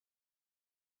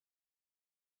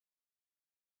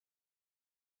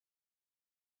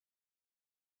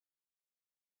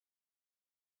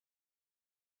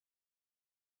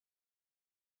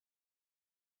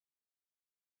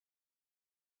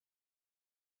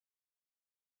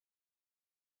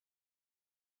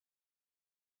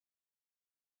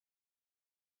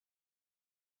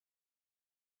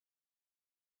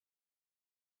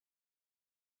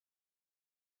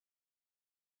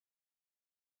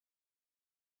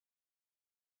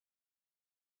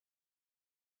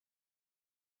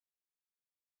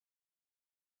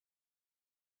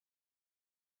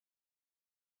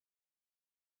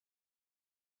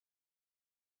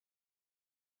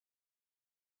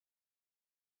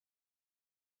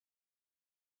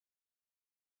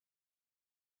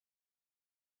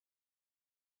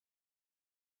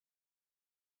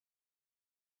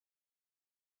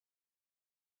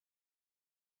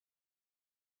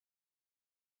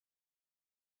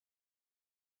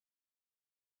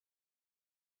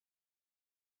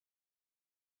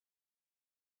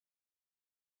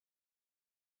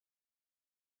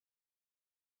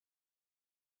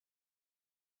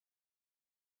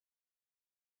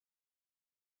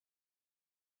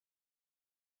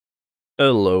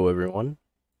Hello, everyone.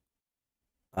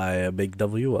 Big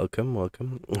W,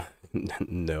 welcome.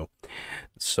 No.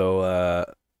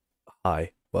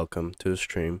 Hi, welcome to the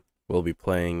stream. We'll be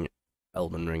playing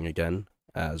Elden Ring again,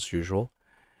 as usual.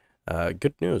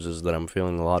 Good news is that I'm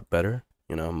feeling a lot better.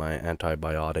 You know, my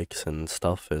antibiotics and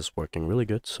stuff is working really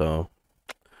good, so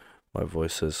my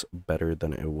voice is better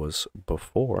than it was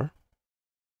before.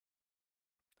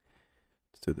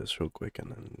 Let's do this real quick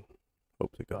and then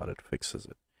hope to God it fixes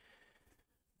it.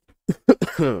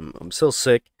 I'm still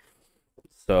sick,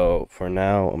 so for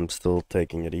now I'm still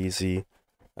taking it easy.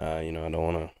 I don't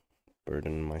want to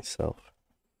burden myself.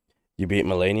 You beat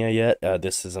Melania yet?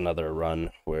 This is another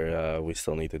run where we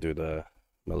still need to do the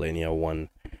Melania one.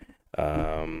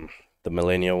 The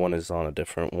Melania one is on a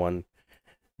different one.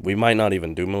 We might not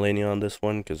even do Melania on this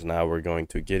one because now we're going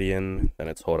to Gideon, then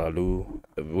it's Horalu.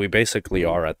 We basically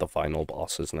are at the final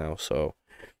bosses now, so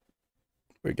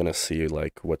we're gonna see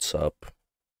like what's up.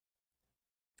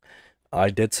 I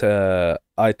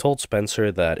told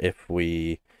Spencer that if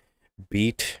we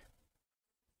beat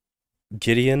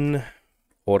Gideon,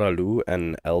 Horalu,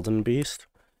 and Elden Beast,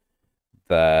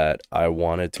 that I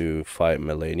wanted to fight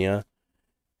Melania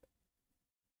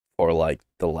for like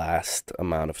the last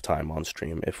amount of time on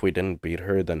stream. If we didn't beat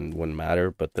her, then it wouldn't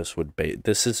matter. But this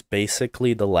is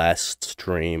basically the last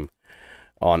stream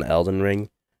on Elden Ring,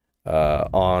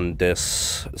 on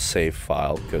this save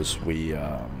file because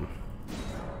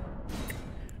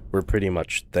we're pretty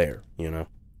much there, you know.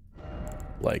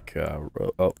 Like,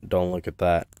 oh, don't look at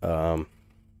that. God,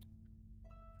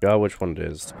 which one it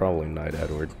is? It's probably Knight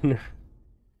Edward.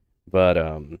 But,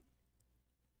 it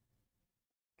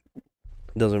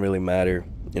doesn't really matter.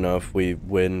 You know, if we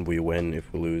win, we win.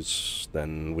 If we lose,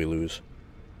 then we lose.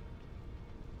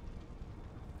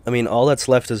 I mean, all that's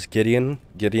left is Gideon.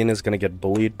 Gideon is gonna get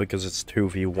bullied because it's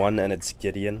 2v1 and it's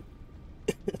Gideon.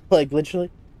 Like,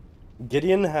 literally.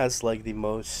 Gideon has, like, the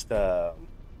most, God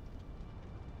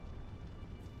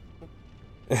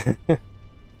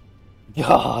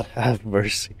have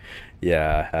mercy.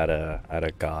 Yeah, I had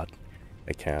a god.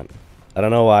 I can't. I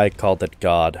don't know why I called it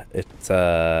god.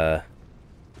 I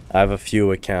have a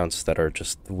few accounts that are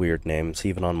just weird names,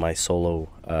 even on my solo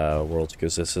worlds,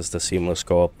 because this is the seamless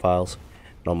co-op files.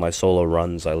 And on my solo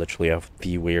runs, I literally have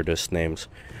the weirdest names.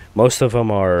 Most of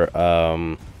them are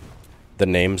the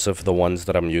names of the ones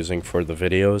that I'm using for the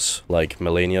videos, like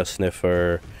Melania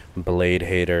Sniffer, Blade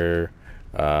Hater,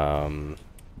 the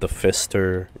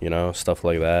Fister, you know, stuff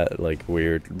like that, like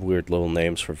weird little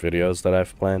names for videos that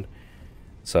I've planned.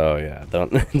 So yeah,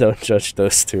 don't judge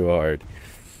those too hard.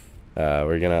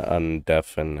 We're gonna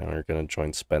undeafen and we're gonna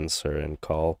join Spencer and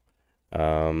call.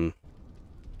 Other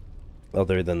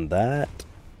than that,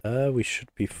 we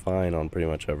should be fine on pretty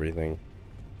much everything.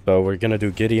 So we're gonna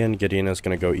do Gideon. Gideon is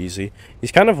gonna go easy.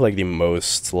 He's kind of like the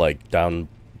most like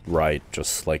downright,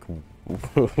 just like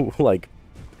like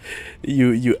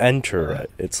you enter.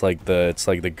 It's like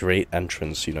the great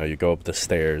entrance. You know, you go up the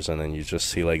stairs and then you just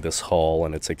see like this hall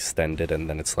and it's extended and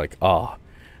then it's like I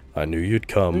knew you'd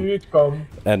come.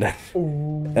 And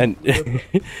and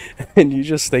and you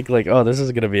just think like, oh, this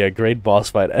is gonna be a great boss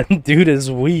fight, and dude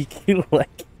is weak.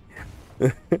 Like,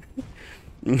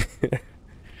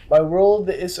 my world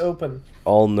is open.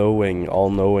 all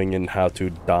knowing in how to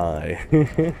die.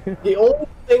 The only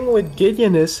thing with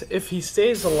Gideon is, if he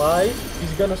stays alive,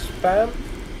 he's gonna spam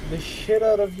the shit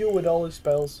out of you with all his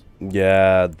spells.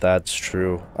 Yeah, that's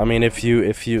true. I mean, if you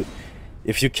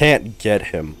can't get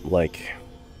him, like,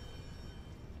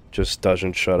 just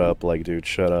doesn't shut up, like, dude,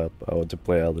 shut up. I want to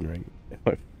play Elden Ring.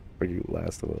 For you,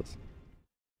 Last of Us.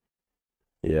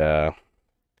 Yeah.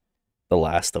 The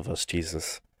Last of Us,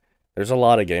 Jesus. There's a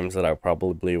lot of games that I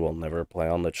probably will never play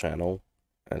on the channel.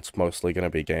 And it's mostly gonna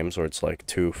be games where it's, like,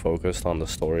 too focused on the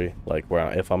story. Like,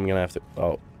 where if I'm gonna have to...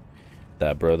 Oh.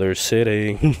 That brother's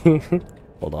sitting.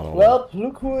 Hold on. Well,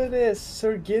 look who it is.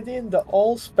 Sir Gideon, the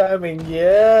all spamming.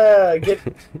 Yeah.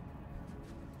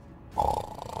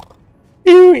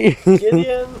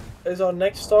 Gideon is our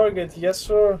next target. Yes,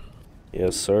 sir.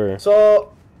 Yes, sir.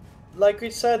 So, like we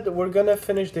said, we're gonna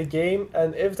finish the game,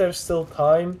 and if there's still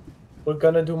time, we're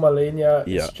gonna do Malenia.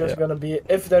 Yeah, It's just gonna be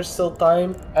if there's still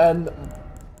time, and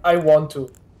I want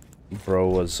to. Bro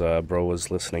was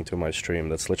listening to my stream.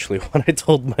 That's literally what I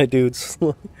told my dudes.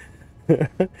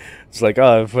 It's like,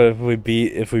 oh, if we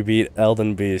beat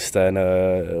Elden Beast, then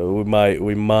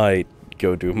we might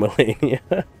go do Melania.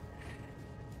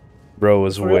 Bro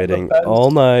was waiting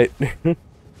all night.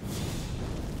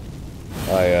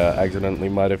 I accidentally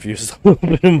might have used a little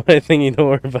bit of my thingy. Don't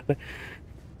worry about it.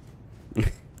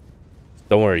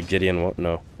 Don't worry, Gideon won't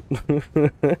know.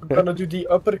 We're gonna do the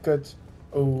uppercut.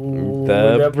 Oh,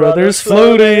 The the brothers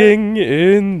floating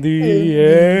in the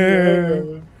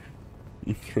air.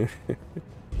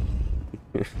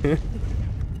 I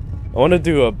want to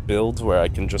do a build where I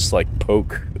can just like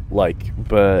poke, like,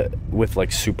 but with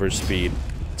like super speed.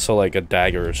 So like a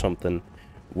dagger or something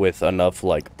with enough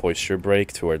like posture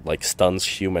break to where it like stuns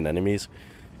human enemies.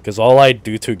 Because all I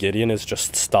do to Gideon is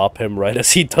just stop him right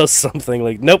as he does something.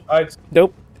 Like, nope,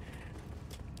 nope.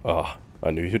 Oh,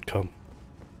 I knew you'd come.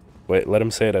 Wait, let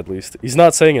him say it at least. He's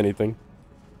not saying anything.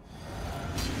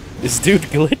 This dude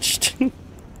glitched?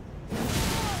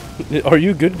 Are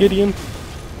you good, Gideon?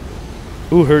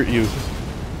 Who hurt you?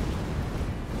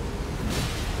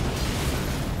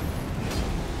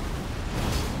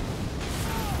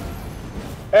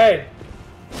 Hey!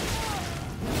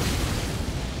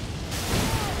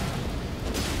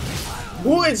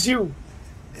 Who is you?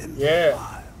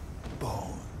 Yeah.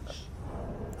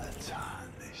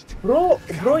 Bro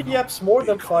yaps more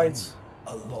than fights.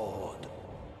 A lord.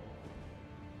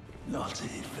 Not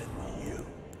even you.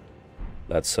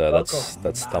 That's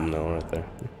thumbnail right there.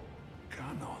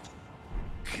 Cannot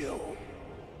kill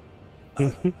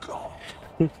a god.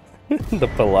 The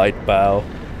polite bow.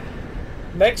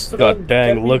 Next God run,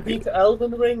 dang, can we look. beat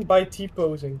Elden Ring by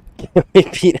T-posing? We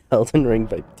beat Elden Ring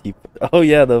by T. Oh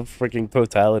yeah, the freaking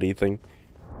totality thing.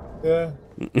 Yeah.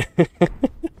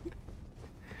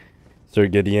 Sir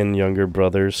Gideon, younger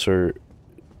brother, Sir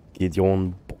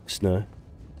Gideon Boxner.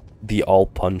 The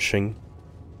all-punching.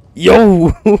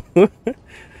 Yo!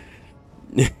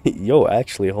 Yo,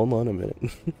 actually, hold on a minute.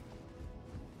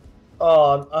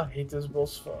 Oh, I hate this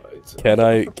boss fight.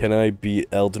 Can I beat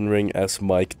Elden Ring as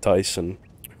Mike Tyson?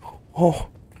 Oh,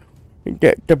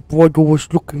 the boy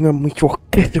was looking at me, so I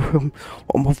get him.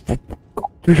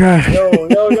 Yo,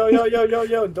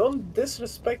 don't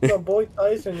disrespect my boy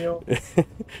Tyson, yo.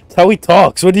 That's how he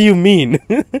talks. What do you mean?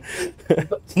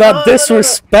 It's not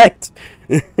disrespect.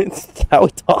 It's how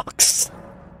he talks.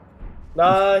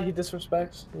 Nah, he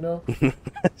disrespects, you know.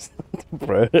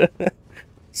 Bruh.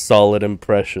 Solid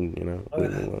impression, you know.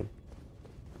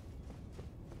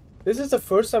 This is the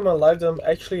first time in my life that I'm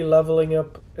actually leveling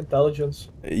up intelligence.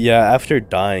 Yeah, after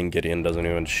dying, Gideon doesn't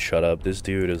even shut up. This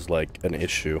dude is like an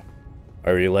issue.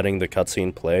 Are you letting the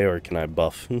cutscene play, or can I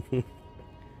buff? Don't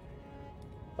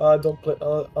play.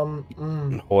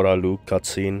 Horalu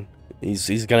cutscene.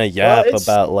 He's gonna yap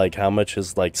about like how much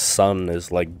his like son is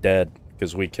like dead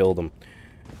because we killed him.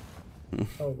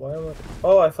 Oh, why am I?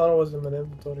 Oh, I thought it was in my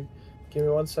inventory. Give me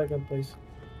 1 second, please.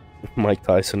 Mike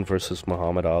Tyson versus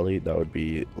Muhammad Ali. That would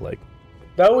be like.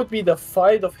 That would be the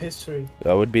fight of history.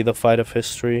 That would be the fight of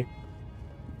history,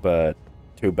 but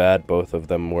too bad both of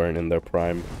them weren't in their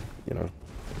prime, you know.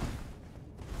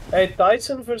 Hey,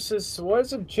 Tyson versus what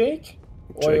is it, Jake?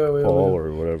 Jake Paul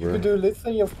or whatever. You could do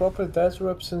litany of proper dash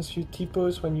rep since you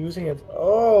T-pose when using it.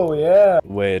 Oh yeah.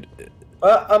 Wait.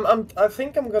 I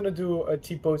think I'm gonna do a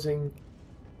T-posing.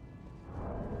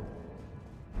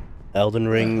 Elden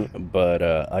Ring, but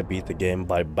I beat the game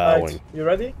by bowing. Right, you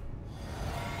ready?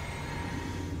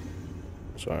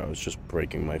 Sorry, I was just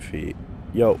breaking my feet.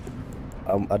 Yo,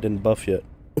 I didn't buff yet.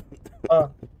 No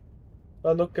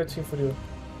cutscene for you.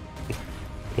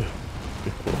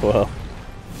 Well,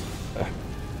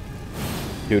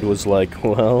 dude was like,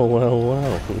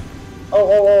 well.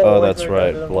 Oh, that's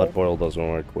right. Blood Boil doesn't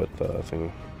work with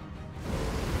thing.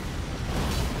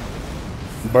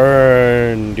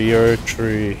 Burn the earth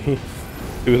tree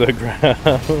to the ground.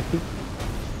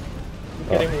 You're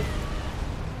kidding me.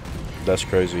 That's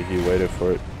crazy. He waited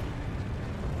for it.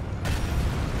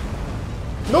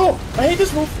 No, I hate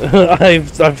this move. I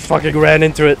fucking ran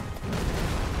into it.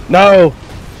 No,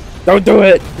 don't do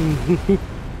it.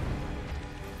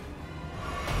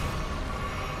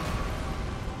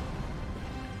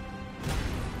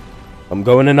 I'm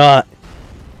going to not.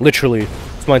 Literally,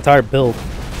 it's my entire build.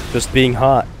 Just being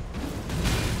hot.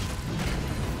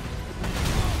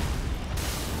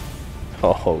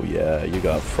 Oh yeah, you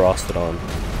got frosted on.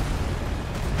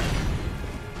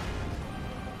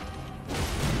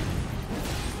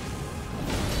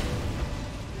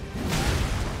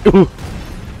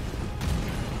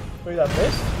 Wait, that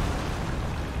missed?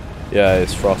 Yeah,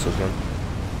 it's frosted again.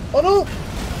 Oh no!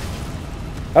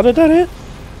 How did that hit?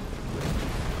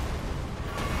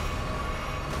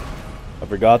 I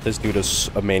forgot this dude is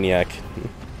a maniac.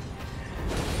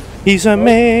 He's a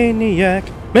maniac.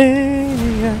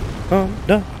 On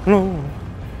the floor.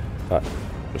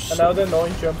 And now they're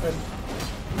annoying jumping.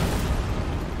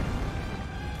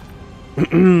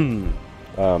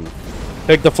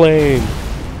 Take the flame.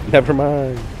 Never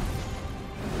mind.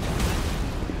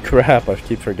 Crap, I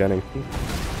keep forgetting.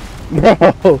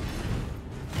 Bro!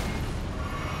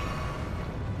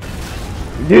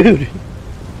 Dude!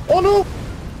 Oh no!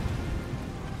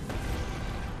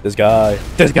 This guy.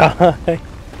 This guy!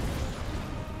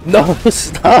 No,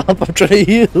 stop! I'm trying to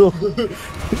heal!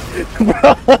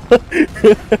 Bro!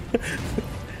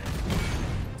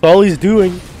 That's all he's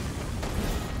doing.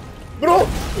 Bro!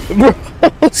 Bro,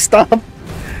 stop!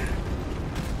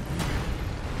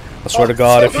 I swear to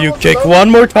God, if you kick one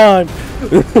more time,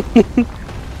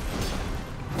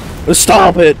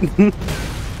 stop it!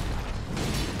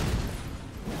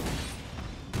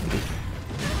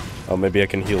 Oh, maybe I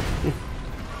can heal.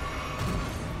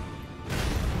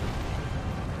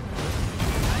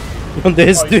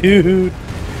 This dude!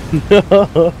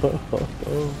 No!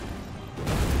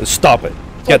 Stop it!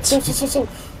 Get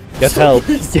help!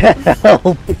 Get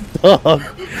help! Dog!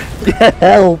 Get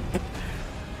help!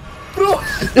 Bro!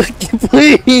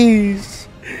 Please!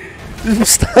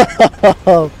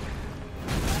 Stop!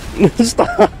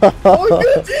 Stop! Oh,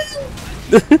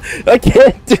 I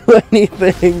can't do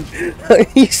anything!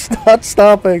 He's not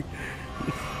stopping!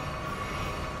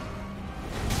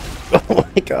 Oh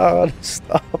my God!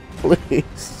 Stop,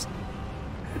 please!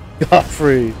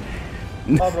 Godfrey!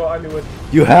 oh bro, I knew it.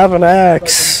 You have an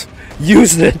axe!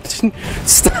 Use it!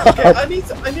 Stop! Okay, I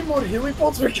need more healing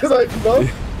pots because I know.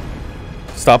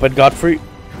 Stop it, Godfrey!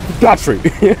 Godfrey!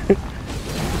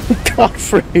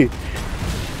 Godfrey!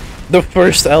 The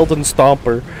first Elden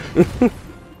Stomper.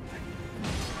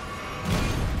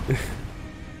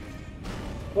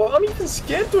 Well, I'm even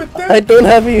scared to attack. I don't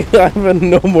have any. I have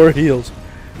no more heals.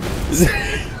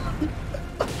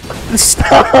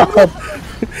 Stop!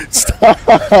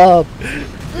 Stop!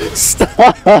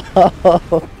 Stop!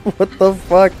 What the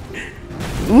fuck?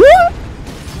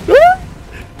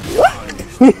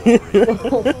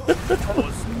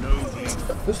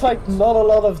 There's like not a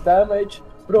lot of damage,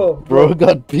 bro. Bro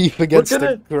got beef against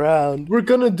gonna- the ground. We're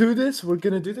gonna do this. We're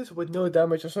gonna do this with no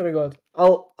damage. I swear to God.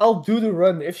 I'll do the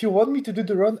run. If you want me to do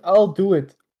the run, I'll do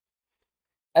it.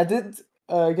 I did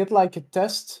get like a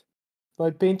test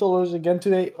by paint tolerance again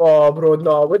today. Oh, bro,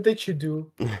 no. What did you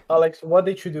do, Alex? What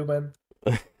did you do, man?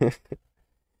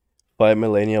 Fight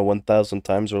Melania 1,000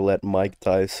 times or let Mike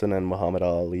Tyson and Muhammad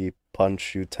Ali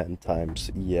punch you 10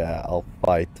 times. Yeah, I'll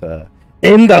fight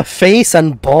in the face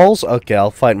and balls? Okay,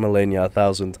 I'll fight Melania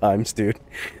 1,000 times, dude.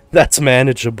 That's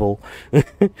manageable.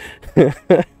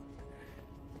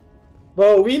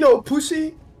 Bro, we know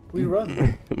pussy. We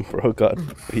run. Bro got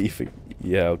beefy.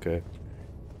 Yeah, okay.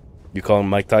 You call him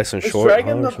Mike Tyson Does short? Dragon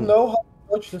huh, or not something? know how to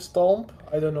dodge the stomp?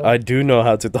 I don't know. I do know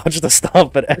how to dodge the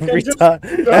stomp, but every just-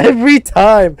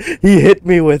 time he hit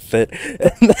me with it,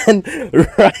 and then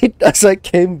right as I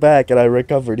came back and I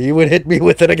recovered, he would hit me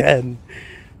with it again.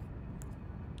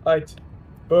 Right.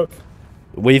 Both.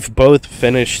 We've both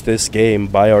finished this game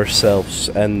by ourselves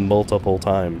and multiple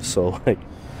times, so like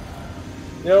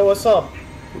Yo, what's up?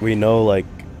 we know like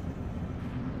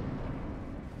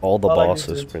all the I like this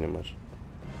bosses dude. pretty much.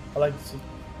 I like to see.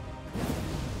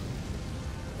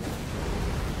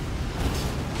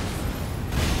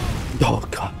 Oh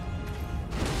God!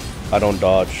 I don't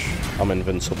dodge. I'm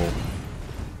invincible.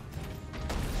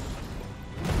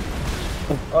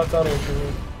 I thought it was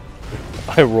you.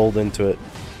 I rolled into it.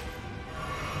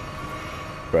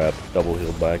 Crap! Double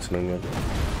healed by accident again.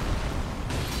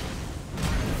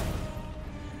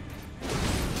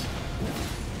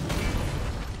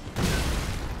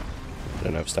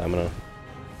 Didn't have stamina.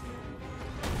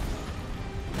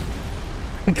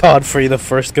 Godfrey, the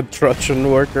first construction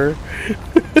worker.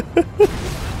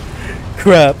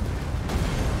 Crap.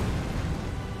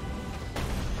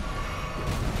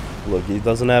 Look, he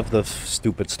doesn't have the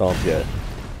stupid stomp yet.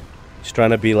 He's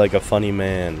trying to be like a funny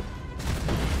man.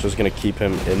 Just gonna keep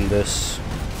him in this.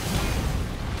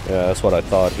 Yeah, that's what I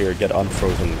thought. Here, get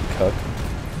unfrozen, cuck.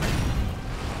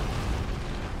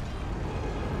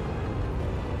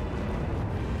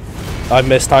 I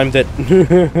mistimed it.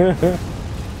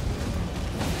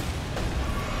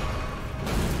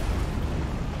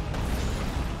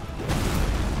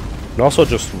 And also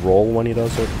just roll when he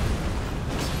does it.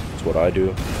 That's what I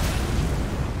do.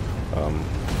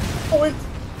 Oh wait.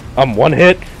 I'm one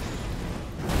hit.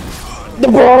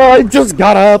 Bro, I just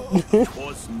got up.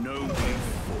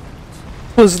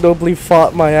 Was nobly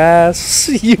fought my ass.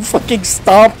 You fucking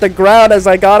stomped the ground as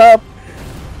I got up.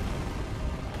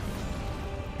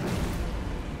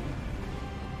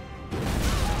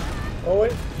 Oh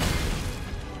wait.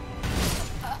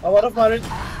 Oh, what if I did?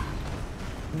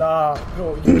 Nah,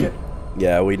 bro, you get.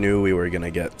 Yeah, we knew we were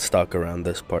gonna get stuck around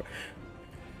this part.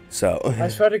 So I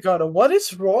swear to God, what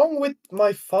is wrong with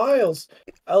my files?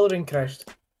 Elden Ring crashed.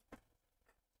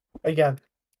 Again.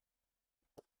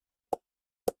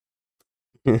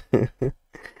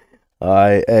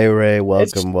 Hey Ray,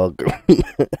 It's- welcome.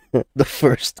 The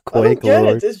first I don't Quake get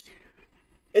Lord. it.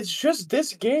 It's just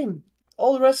this game.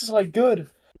 All the rest is like good.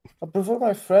 I prefer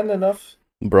my friend enough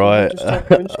Bro, to start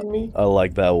punching me. I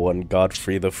like that one.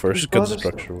 Godfrey, the first Regardless of-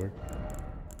 construction work.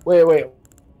 Wait.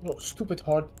 No, stupid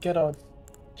heart. Get out.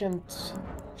 Can't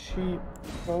she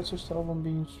also stop on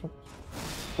being strong?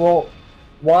 Well,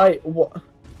 why? What?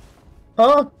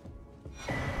 Huh?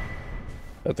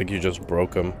 I think you just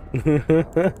broke him.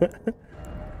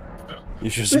 You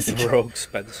just This- broke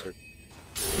Spencer.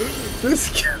 This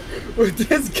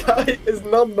guy is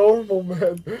not normal,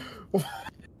 man.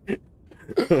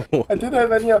 I didn't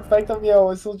have any effect on me. I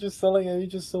was still just telling her, he's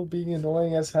just still being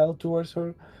annoying as hell towards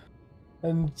her.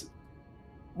 And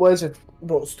what is it?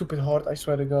 Bro, stupid heart, I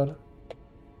swear to God.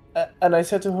 And I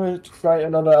said to her to try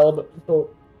another album. So,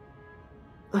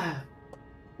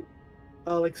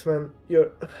 Alex, man,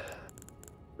 you're.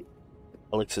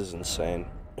 Alex is insane.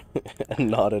 And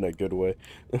not in a good way.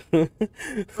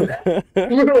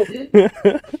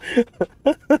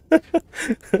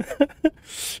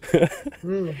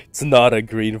 It's not a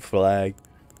green flag.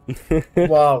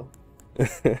 Wow.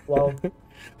 Wow.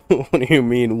 What do you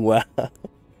mean, wow?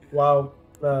 Wow.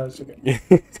 Nah, it's okay.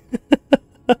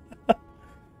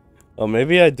 Oh,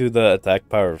 maybe I do the attack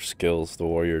power of skills, the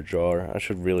warrior jar. I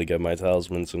should really get my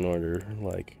talismans in order,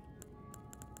 like...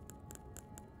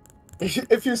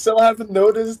 If you still haven't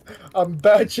noticed, I'm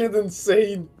batshit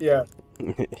insane. Yeah.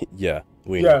 Yeah,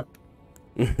 we Yeah.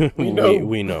 know. We know.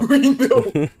 We know. We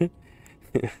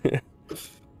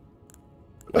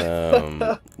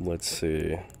know. Let's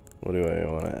see. What do I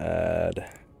want to add?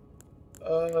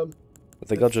 I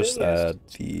think The I'll just thing is- add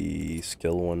the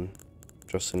skill one,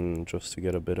 just to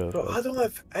get a bit of. Bro, I don't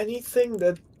have anything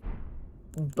that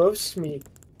buffs me.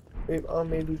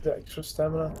 Maybe the extra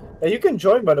stamina. Yeah, you can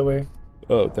join, by the way.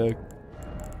 Oh, dang.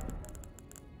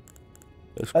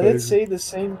 That's I did crazy. say the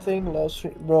same thing last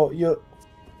week. Bro, you...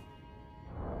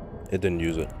 It didn't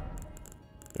use it.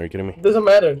 Are you kidding me? Doesn't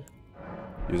matter.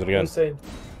 Use it I'm again. saying.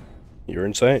 You're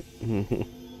insane.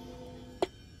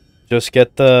 Just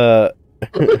get the.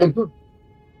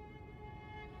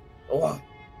 Wow.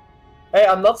 Hey,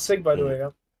 I'm not sick, by the way.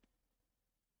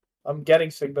 I'm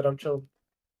getting sick, but I'm chill.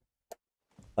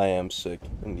 I am sick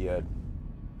in the head.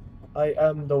 I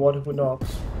am the one who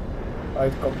knocks.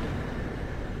 Alright, come.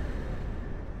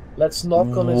 Let's knock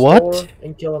on his What? door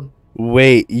and kill him.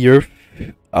 Wait, you're.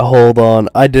 Hold on.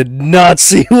 I did not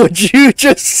see what you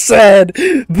just said,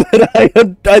 but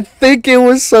I think it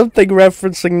was something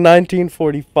referencing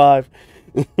 1945.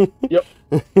 Yep.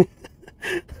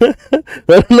 I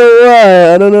don't know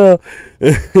why. I don't know.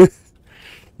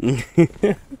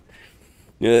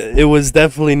 It was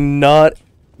definitely not.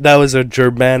 That was a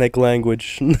Germanic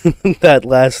language. That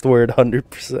last word,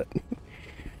 100%.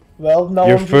 Well, now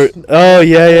Your I'm first. just... Oh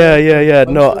yeah.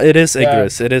 No, just- it is yeah.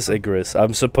 Igris. It is Igris.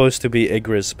 I'm supposed to be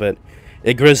Igris, but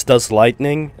Igris does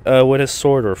lightning with his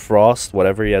sword, or frost,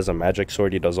 whatever. He has a magic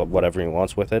sword. He does whatever he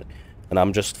wants with it, and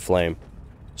I'm just flame.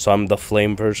 So I'm the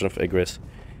flame version of Igris.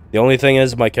 The only thing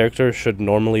is, my character should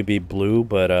normally be blue,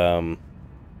 but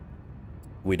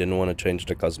we didn't want to change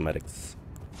the cosmetics.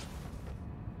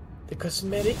 The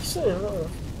cosmetics?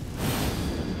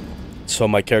 So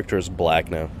my character is black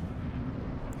now.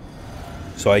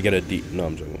 So I get a D. No,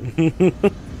 I'm joking.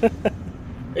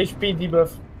 HP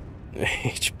debuff.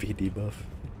 HP debuff.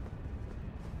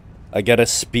 I get a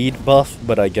speed buff,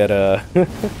 but I get a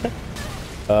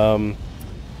I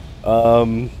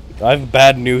have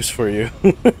bad news for you.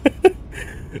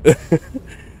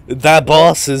 That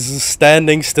boss is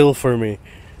standing still for me.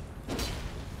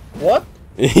 What?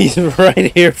 He's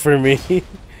right here for me.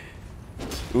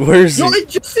 Where's Yo, he? it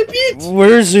just appeared!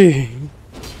 Where's he?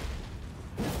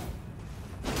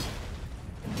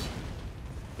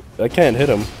 I can't hit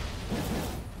him.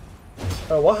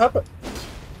 What happened?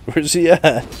 Where's he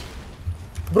at?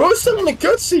 Bro's still in the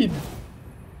cutscene!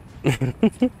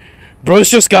 Bro's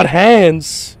just got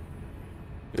hands.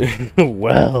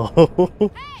 Well.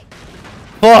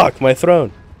 Fuck, my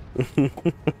throne.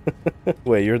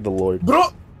 Wait, you're the Lord.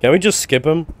 Bro! Can we just skip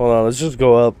him? Hold on, let's just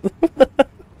go up.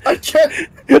 I can't!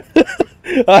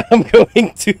 I'm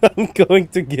going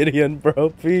to Gideon, bro,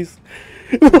 please.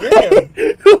 Damn.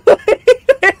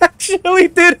 I actually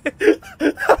did it.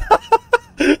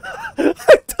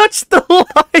 I touched the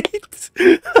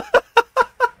light.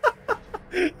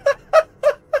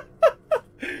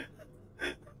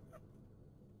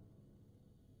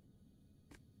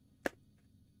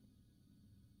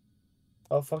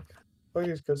 Oh fuck. Fuck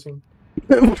this cutscene.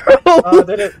 Bro,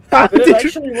 Did it how did you-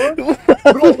 actually work? Bro,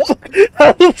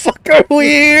 how the fuck are we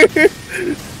here?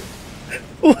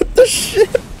 What the shit?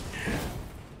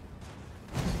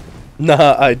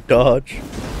 Nah, I dodge.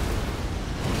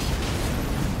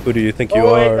 Who do you think you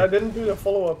Oh wait, I are? didn't do the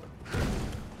follow-up.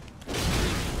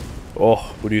 Oh,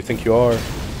 who do you think you are?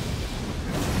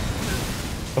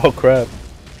 Oh crap.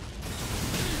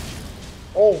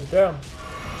 Oh damn.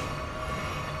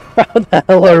 How the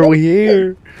hell are we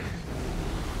here?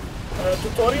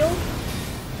 Tutorial?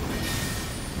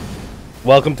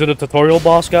 Welcome to the tutorial,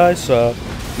 boss guys.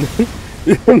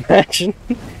 Imagine.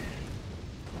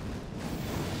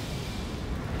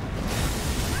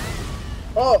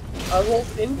 Oh, I rolled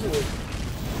into it.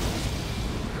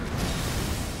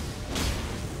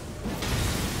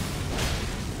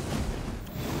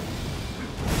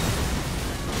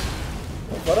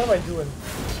 What am I doing?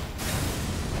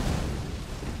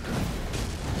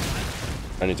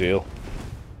 I need to heal.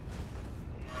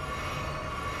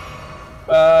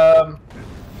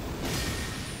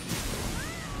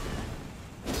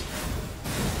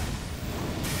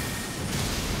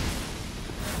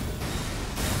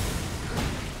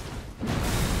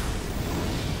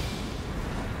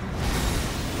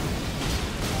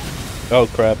 Oh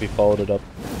crap, he followed it up.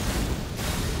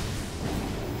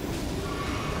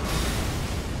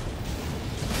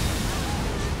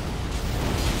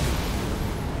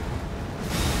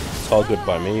 It's all good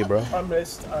by me, bro. I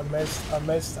missed. I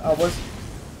was.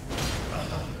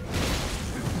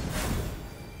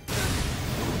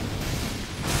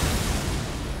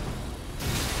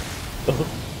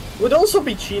 Would also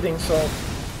be cheating, so.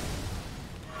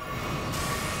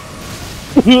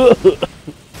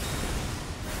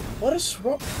 What is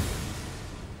wrong?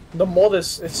 The mod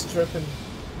is tripping.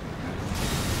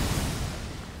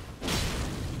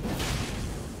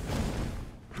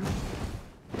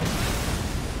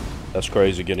 That's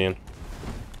crazy, Gideon.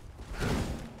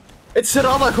 It's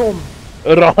Radakon!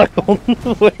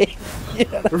 Radakon, wait.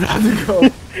 Yeah.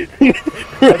 Radakon!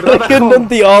 Radakon and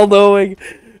the all-knowing.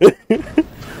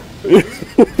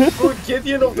 Bro,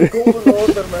 Gideon of the Golden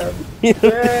Order, man.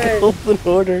 Yeah, Golden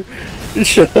Order.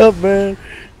 Shut up, man.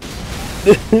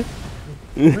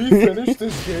 We finished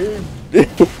this game.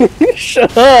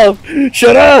 Shut up!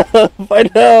 Shut up! I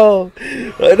know!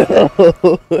 I know!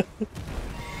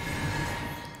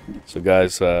 So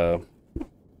guys,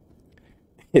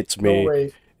 it's me. No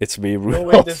way. It's me, No way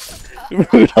Rudolph. this...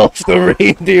 Rudolph the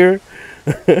reindeer.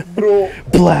 Bro.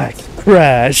 Black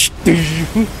crash.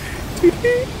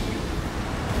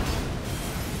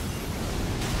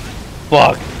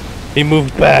 Fuck. He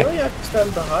moved back. Why do you have to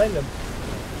stand behind him?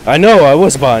 I know, I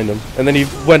was behind him. And then he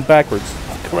went backwards.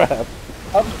 Crap.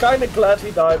 I'm kinda glad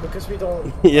he died because we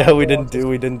don't... Yeah, we didn't do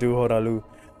Horalu.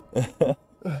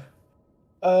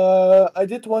 I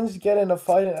did once get in a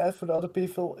fight and ask for the other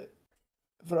people,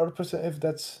 for the other person if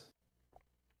that's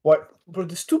what, bro.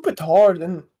 The stupid hard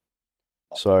and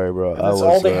Sorry, bro. that's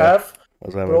all they have.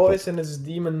 Bro Bro is in his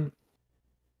demon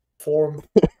form.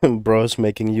 Bro's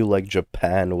making you like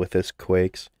Japan with his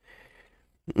quakes.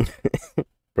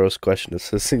 Bro's question is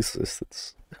his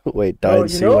existence. Wait, die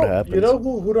and see what happens. You know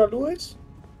who Huralu is?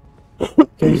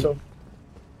 Queso.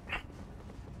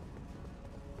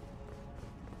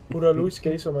 Huralu is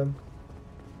Queso, man.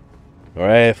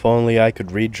 Alright, if only I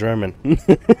could read German.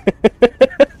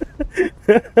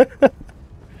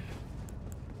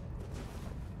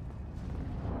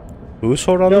 Who's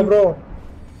Horalu? No, bro.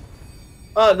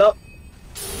 Ah, no.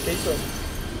 Queso.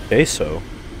 Queso.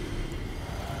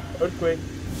 Earthquake.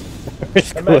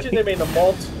 Imagine they made a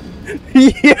mod.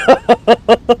 Yeah.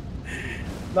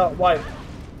 No, why?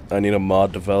 I need a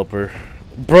mod developer.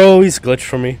 Bro, he's glitched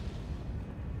for me.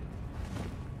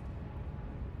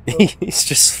 He's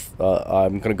just.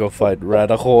 I'm gonna go fight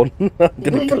Radahon. I'm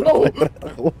gonna go fight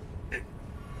Radahon.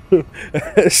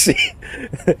 See,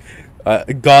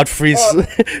 Godfrey's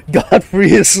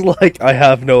Godfrey is like, I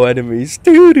have no enemies.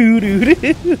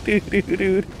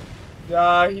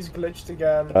 Yeah, he's glitched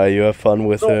again. You have fun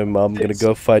with him. I'm gonna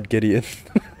go fight Gideon.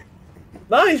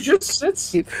 Nah, he just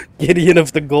sits. Gideon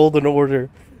of the Golden Order.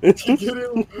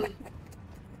 Gideon.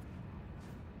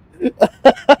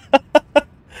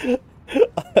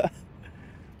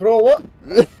 Bro, what?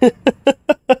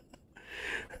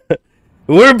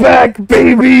 We're back,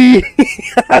 baby!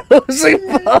 How's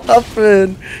it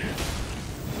poppin'?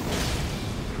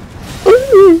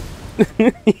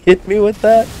 He hit me with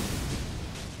that?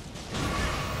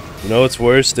 You know what's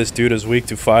worse? This dude is weak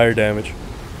to fire damage.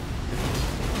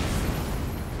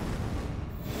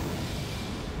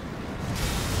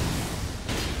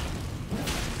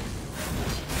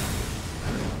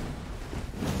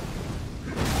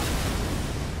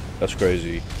 That's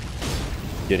crazy.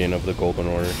 Gideon of the Golden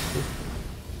Order.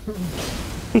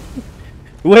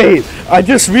 Wait, I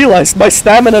just realized my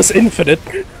stamina's infinite.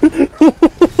 Wait,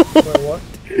 what?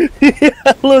 Yeah,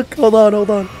 look, hold on, hold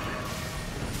on.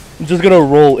 I'm just gonna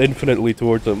roll infinitely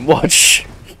towards him. Watch.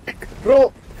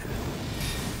 Bro,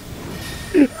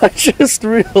 I just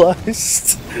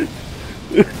realized.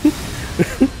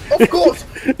 of course!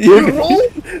 You- You roll,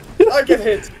 I get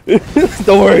hit.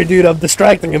 Don't worry, dude. I'm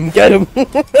distracting him. Get him.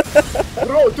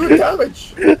 Bro, do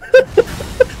damage!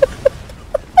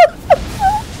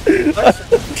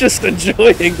 Nice. Just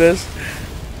enjoying this.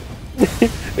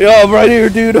 Yo, I'm right here,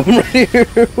 dude. I'm right here.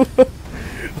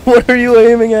 What are you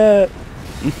aiming at?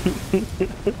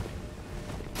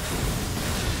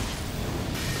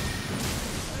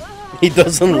 He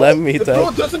doesn't let me The bro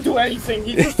tap. doesn't do anything,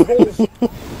 he just rolls.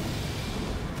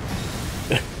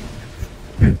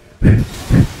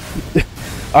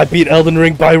 I beat Elden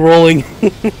Ring by rolling.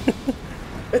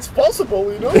 It's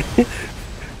possible, you know?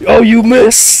 Oh, you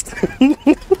missed.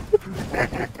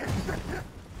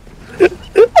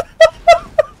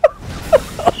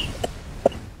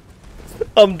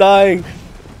 I'm dying.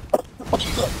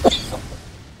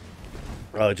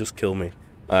 Oh, just kill me.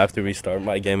 I have to restart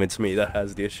my game. It's me that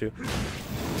has the issue.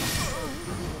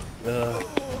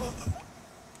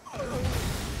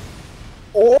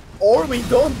 Or we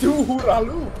don't do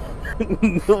Huralu.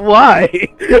 Why?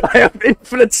 I have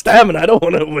infinite stamina. I don't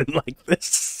want to win like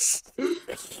this.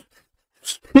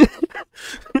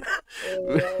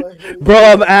 Bro,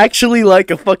 I'm actually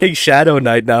like a fucking Shadow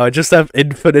Knight now. I just have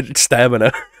infinite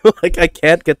stamina. Like, I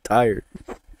can't get tired.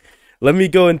 Let me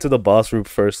go into the boss room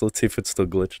first. Let's see if it's still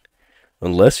glitched.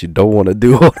 Unless you don't want to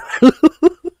do it.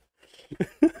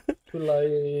 Too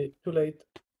late. Too late.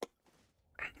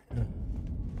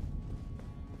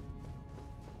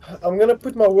 I'm gonna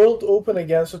put my world open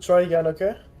again, so try again,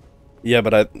 okay? Yeah,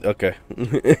 but okay.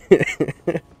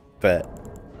 Bet.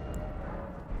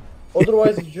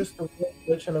 Otherwise, it's just a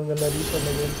glitch and I'm gonna restart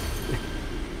again.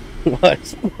 Why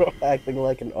is bro acting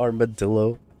like an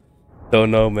armadillo?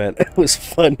 Don't know, man. It was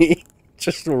funny.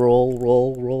 Just roll,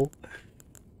 roll, roll.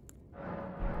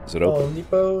 Is it open? Oh,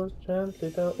 Depot, gently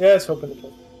down. Yeah, it's open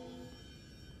again.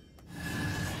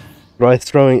 Try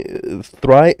throwing.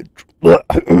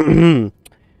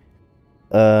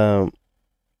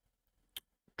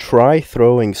 Try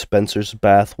throwing Spencer's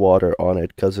bath water on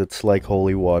it, cause it's like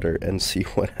holy water, and see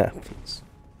what happens.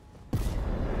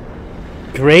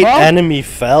 Great enemy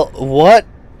fell. What?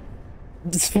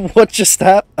 What just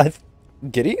happened?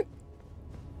 Giddy?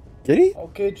 Giddy?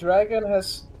 Okay, Dragon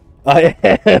has I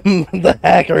am the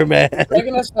hacker man.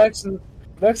 hacks and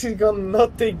Max is gonna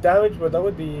not take damage, but that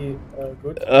would be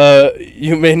good.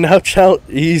 You may now challenge.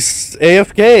 He's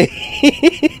AFK.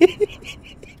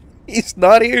 He's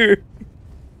not here.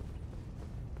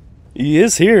 He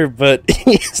is here, but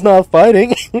he's not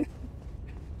fighting.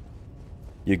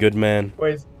 You good man.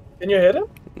 Wait, can you hit him?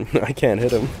 I can't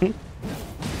hit him.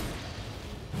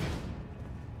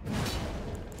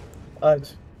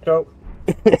 Alright, go.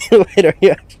 Later,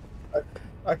 yeah.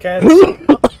 I can't.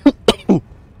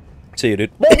 See you,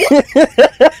 dude.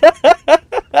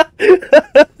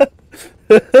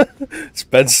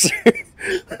 Spencer,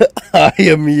 I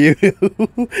am you.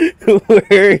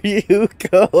 Where you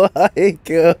go, I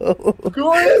go.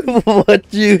 Good. What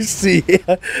you see,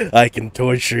 I can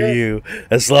torture you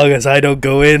as long as I don't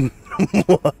go in.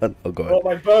 Oh, go ahead. Oh,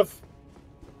 my buff.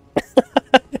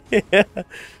 Yeah.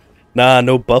 Nah,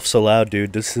 no buffs allowed,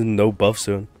 dude. This is no buff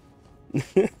zone.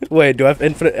 Wait, do I have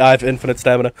infinite? I have infinite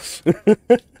stamina.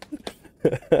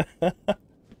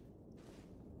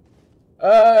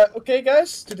 Okay,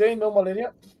 guys. Today, no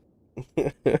malaria.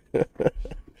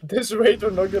 This rate,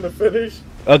 we're not gonna finish.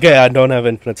 Okay, I don't have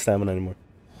infinite stamina anymore.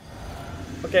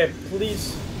 Okay,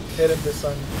 please hit him this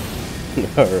time.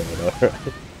 Alright.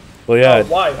 Well, yeah, Oh,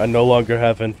 why? I no longer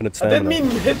have infinite I stamina. didn't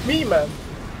mean hit me, man.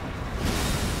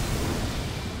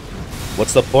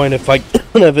 What's the point if I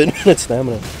don't have infinite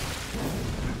stamina?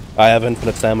 I have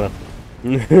infinite stamina.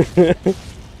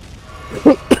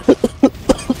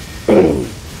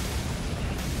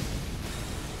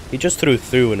 He just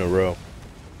threw in a row.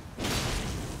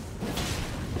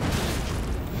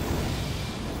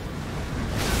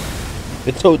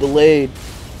 It's so delayed.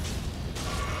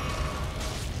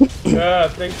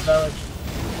 Yeah, take damage.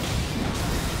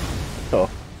 Oh,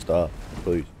 stop,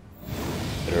 please.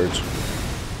 It hurts.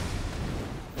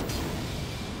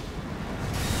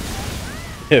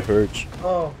 It hurts.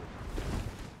 Oh.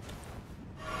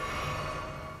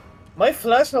 My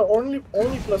flash are only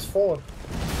 +4.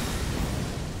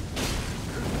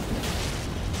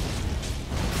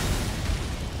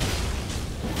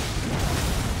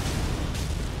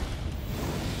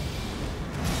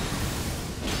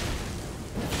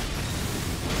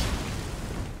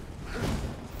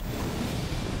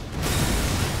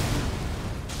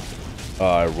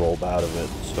 I rolled out of it,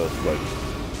 so it's like...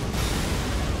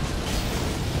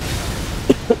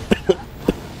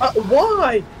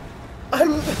 Why?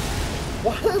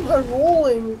 Why am I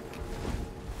rolling?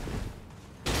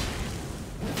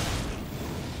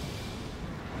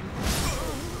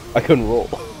 I couldn't roll.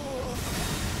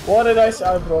 What did I say?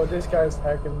 Oh, bro, this guy's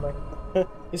hacking, man.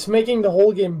 He's making the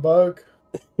whole game bug.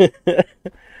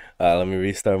 Let me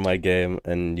restart my game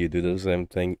and you do the same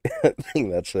thing. I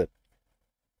think that's it.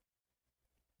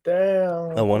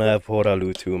 Damn. I want to have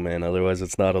Horalu too, man. Otherwise,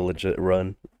 it's not a legit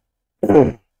run.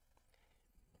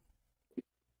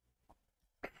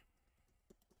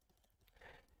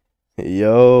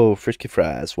 Yo, Frisky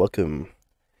Fries, welcome.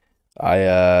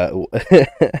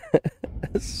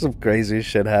 Some crazy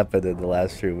shit happened in the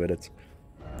last few minutes.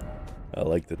 I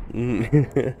liked it.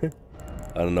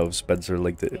 I don't know if Spencer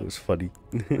liked it. It was funny.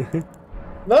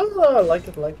 No, I like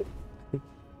it, like it.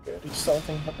 Good,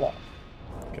 restarting the block.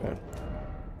 Okay.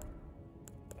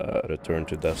 Return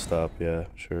to desktop. Yeah,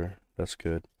 sure. That's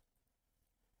good.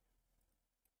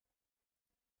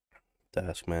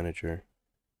 Task manager.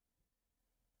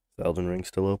 Is Elden Ring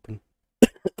still open?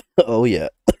 Oh yeah.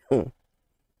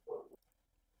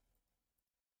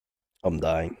 I'm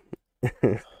dying.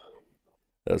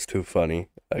 That's too funny.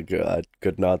 I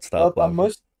could not stop I laughing.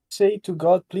 must say to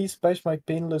God, please patch my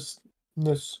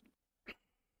painlessness.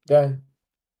 Damn.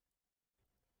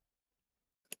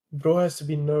 Bro has to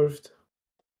be nerfed.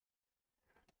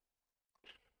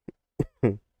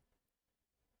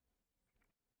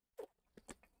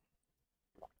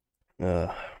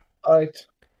 Alright.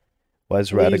 Why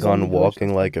is Please don't Radagon be glitched walking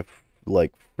this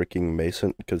like a freaking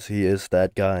Mason? Because he is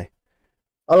that guy.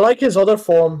 I like his other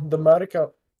form, the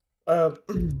Marika.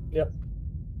 Yeah.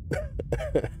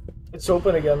 It's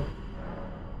open again.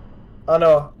 I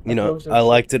know. You know, closed it. I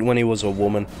liked it when he was a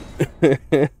woman.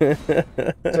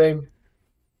 Same.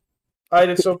 Alright,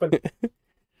 it's open.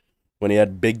 When he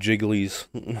had big jigglies.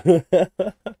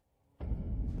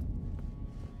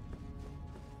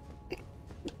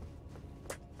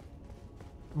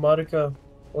 Marika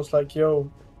was like, yo,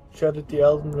 shattered the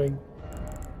Elden Ring.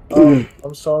 Oh,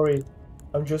 I'm sorry.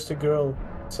 I'm just a girl.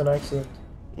 It's an accident.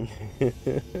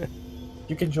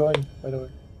 You can join, by the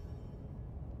way.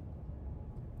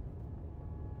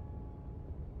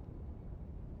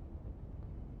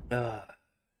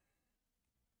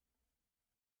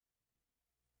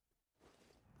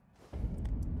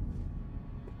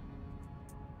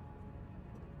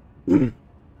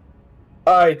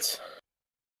 Alright.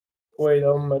 Wait,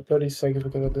 I'm at 30 seconds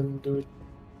because I didn't do it.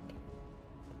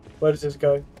 Where is this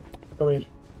guy? Come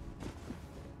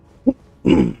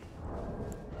here.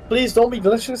 Please don't be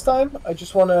glitched this time. I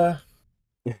just wanna...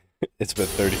 It's been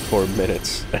 34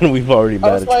 minutes, and we've already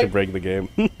managed to break the game.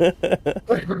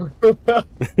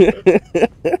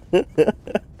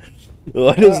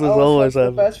 Why does this always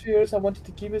happen? For the past few years, I wanted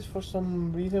to keep it for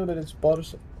some reason that it's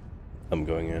bothersome. I'm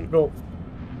going in. Bro.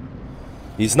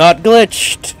 He's not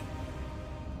glitched!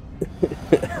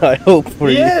 I hope for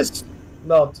you. Yes!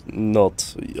 Not.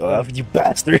 Not. You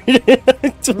bastard!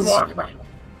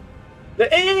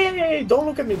 Hey, don't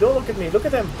look at me, don't look at me. Look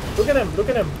at him, look at him, look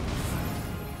at him.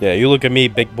 Yeah, you look at me,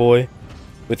 big boy.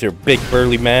 With your big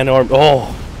burly man arm.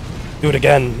 Oh! Do it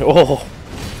again. Oh!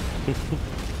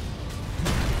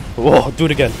 Oh, do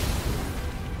it again.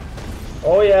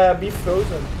 Oh yeah, be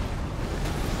frozen.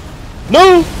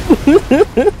 No!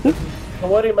 Don't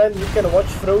worry, man, you can watch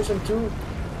Frozen too.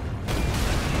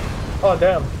 Oh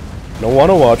damn. Don't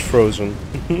wanna watch Frozen.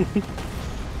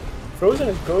 Frozen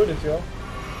is good, yo.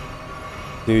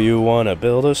 Do you wanna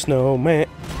build a snowman?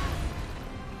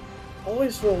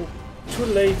 Always roll too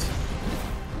late.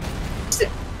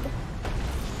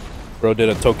 Bro did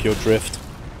a Tokyo drift.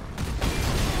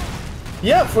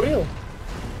 Yeah, for real.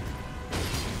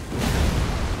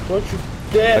 Don't you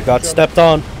dare. I got stepped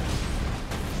on.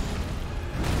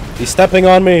 He's stepping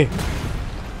on me.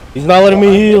 He's not letting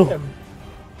me heal.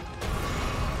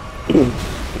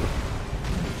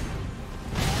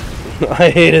 I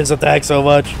hate his attack so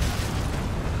much.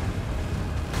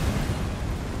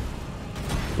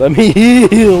 Let me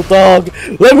heal, dog.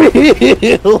 Let me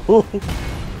heal.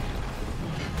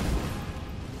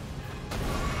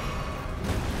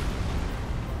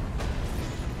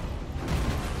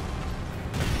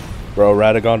 Bro,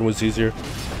 Radagon was easier.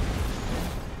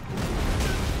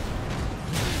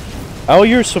 How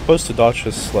you're supposed to dodge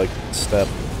this, like, step?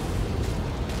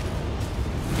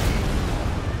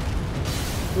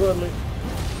 Too early.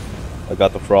 I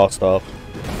got the frost off.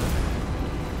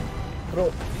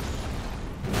 Bro.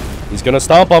 He's gonna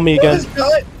stomp on me again. This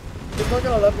guy! He's not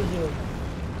gonna let me heal.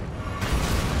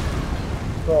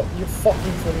 Bro, you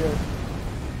fucking for real.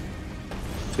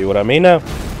 See what I mean now?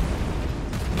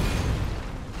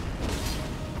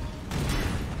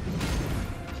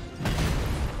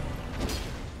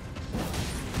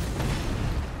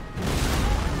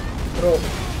 Bro.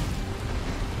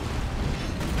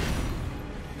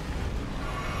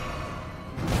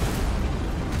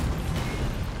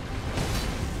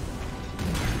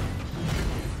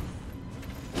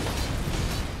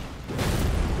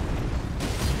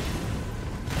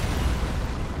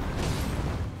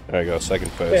 There you go,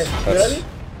 second phase. Okay, you ready?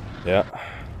 Yeah.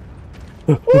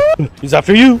 He's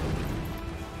after you!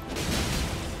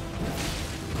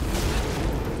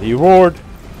 He roared.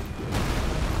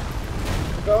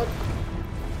 God.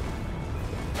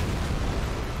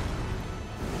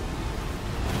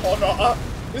 Oh no,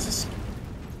 this is...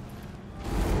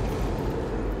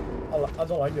 I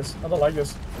don't like this. I don't like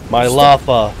this. My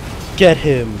lava. Get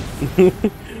him.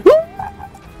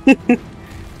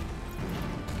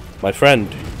 My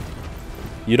friend.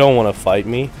 You don't want to fight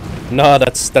me? No,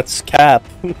 that's Cap.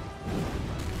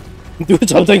 Do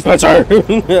something, Spencer.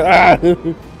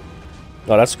 Oh,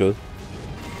 that's good.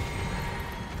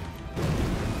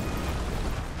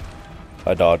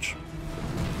 I dodge.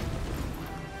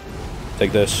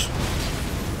 Take this.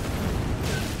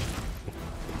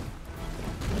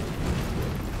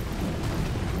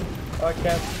 I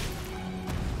can't.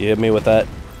 You hit me with that.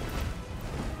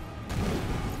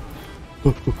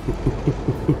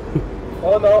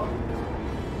 Oh no.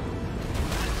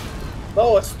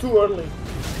 No, it's too early.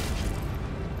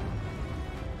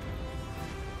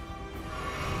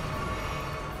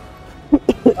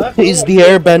 He's the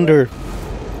airbender.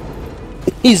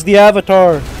 He's the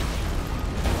avatar.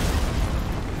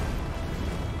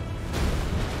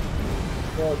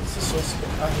 Bro, this is so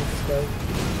scary. I hate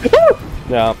this guy.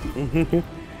 Yeah.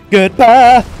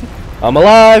 Goodbye. I'm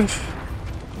alive.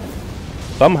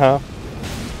 Somehow.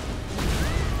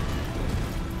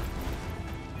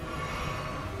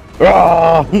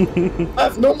 Ah! I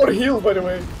have no more heal, by the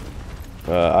way.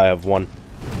 I have one.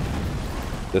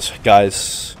 This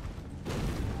guy's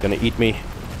gonna eat me.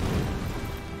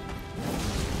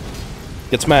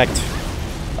 Get smacked.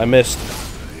 I missed.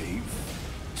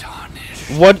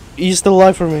 What? He's still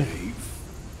alive for me.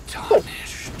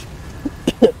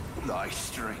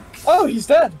 Oh, he's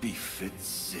dead.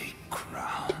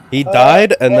 He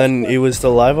died, and then he was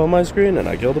still alive on my screen, and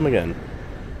I killed him again.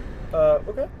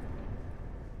 Okay.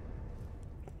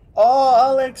 Oh,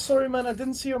 Alex, sorry man, I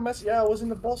didn't see your message. Yeah, I was in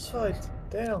the boss fight.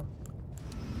 Damn.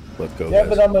 Let's go, Yeah, guys.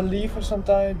 but I'm gonna leave for some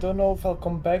time. Don't know if I'll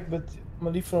come back, but I'm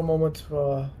gonna leave for a moment.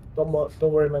 Don't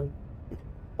worry, man.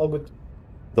 All good.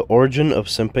 The origin of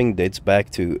simping dates back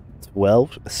to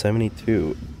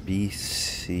 1272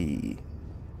 BCE.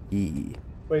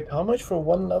 Wait, how much for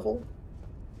one level?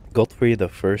 Godfrey the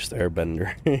First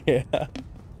Airbender. Yeah.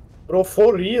 Bro,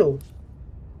 for real.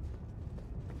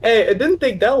 Hey, it didn't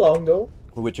take that long though.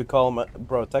 Would you call him,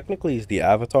 bro? Technically, he's the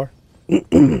Avatar.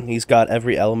 He's got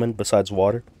every element besides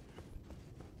water.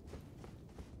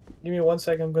 Give me 1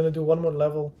 second. I'm gonna do one more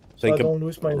level so I don't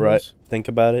lose my right. moves. Think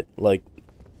about it. Like,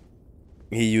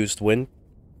 he used wind,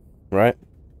 right?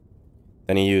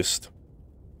 Then he used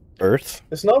earth.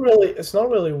 It's not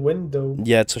really wind though.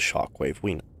 Yeah, it's a shockwave.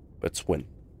 We know. It's wind.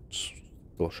 It's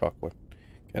still shockwave.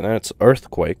 And then it's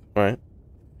earthquake, right?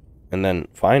 And then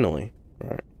finally,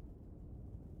 right?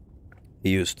 He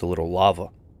used a little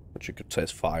lava, which you could say is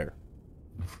fire,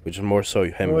 which is more so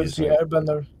him using the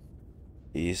airbender?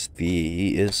 He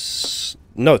is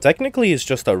no, technically he's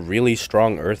just a really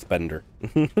strong earthbender.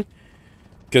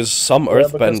 Because some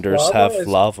earthbenders have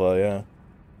lava,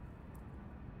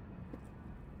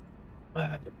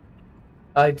 yeah.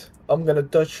 I'm gonna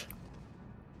touch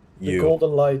the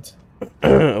golden light.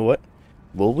 What?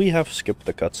 Will we have skipped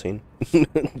the cutscene?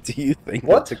 Do you think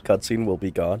that the cutscene will be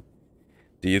gone?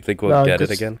 Do you think we'll get it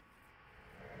again?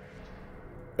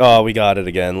 Oh, we got it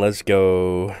again. Let's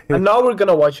go. And now we're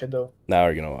gonna watch it, though. Now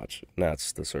we're gonna watch it.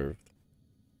 That's deserved.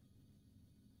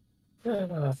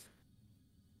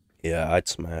 Yeah, I'd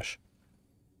smash.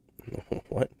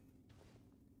 What?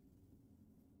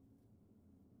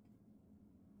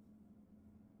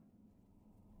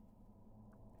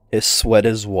 His sweat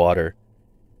is water.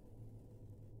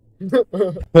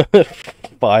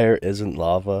 Fire isn't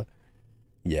lava.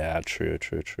 Yeah, true.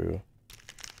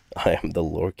 I am the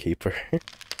lore keeper.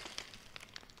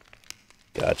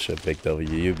 Gotcha, Big W.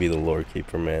 You be the lore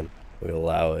keeper, man. We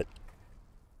allow it.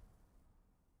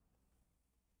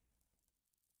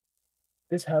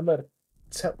 This hammer.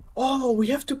 Oh, we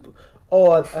have to...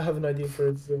 Oh, I have an idea for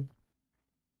it.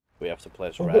 We have to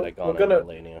place Radagon and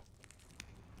Melania.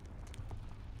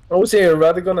 I would say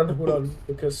Radagon and Huralu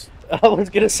because I was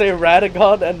gonna say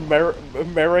Radagon and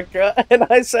America, and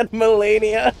I said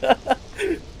Melania.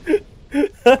 you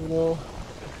know.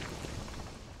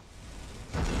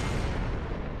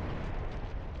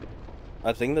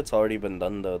 I think that's already been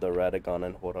done though, the Radagon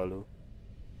and Horalu.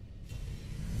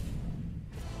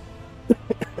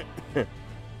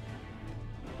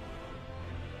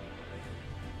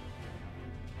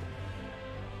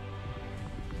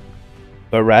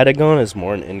 But Radagon is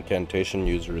more an incantation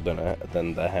user than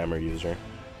the hammer user.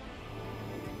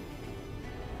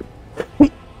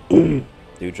 Dude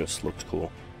just looks cool.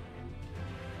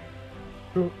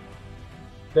 True.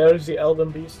 There's the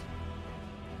Elden Beast.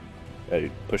 Hey,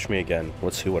 push me again.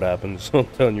 Let's see what happens. I'm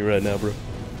telling you right now, bro.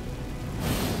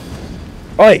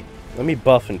 Oi! Let me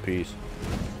buff in peace.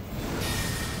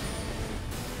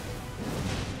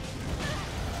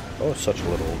 Oh, such a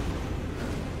little.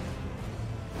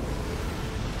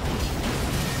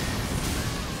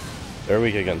 They're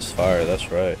weak against fire,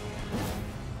 that's right.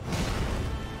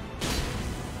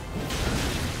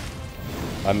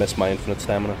 I miss my infinite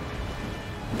stamina.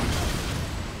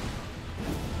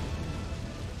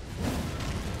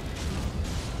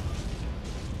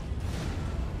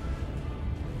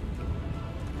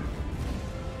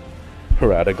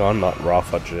 Radagon, not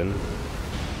Rafa Jin.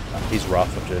 He's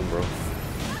Rafa Jin, bro.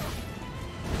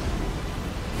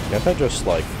 Can't I just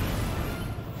like...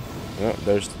 Yeah,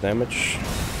 there's the damage.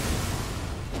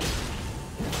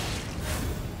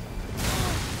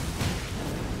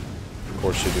 Of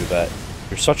course you do that.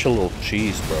 You're such a little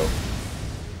cheese, bro.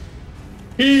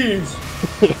 Cheese!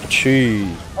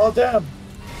 Cheese. Oh damn!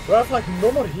 Do I have like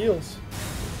no more heals?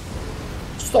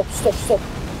 Stop, stop, stop!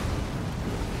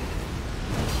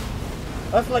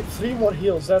 I have like 3 more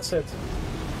heals, that's it.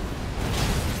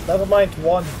 Never mind,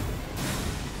 1.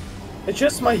 It's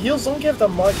just my heals don't give that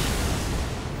much.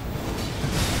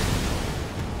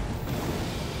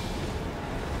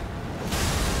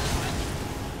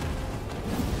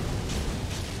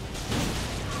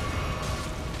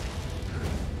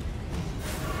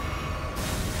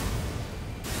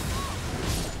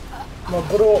 No,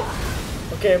 bro.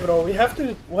 Okay, bro, we have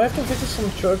to visit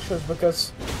some churches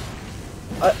because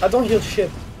I don't heal shit,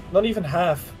 not even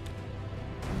half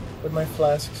with my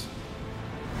flasks.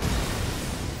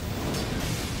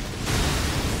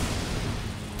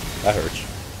 That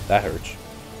hurts. That hurts.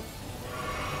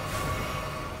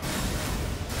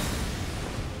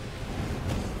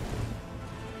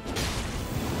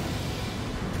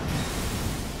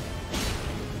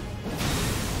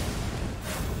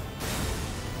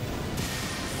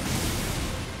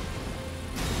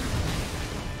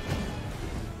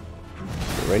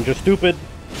 The ranger's stupid.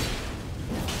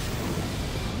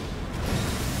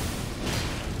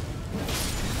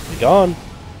 Be gone.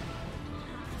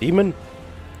 Demon.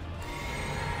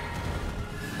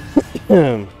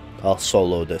 I'll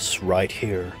solo this right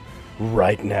here,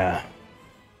 right now.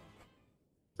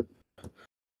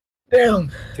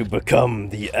 Damn! To become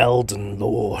the Elden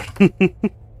Lord.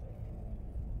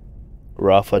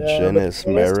 Rafa Yeah, Jin but is honest-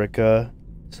 Marika,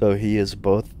 so he is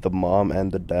both the mom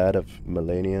and the dad of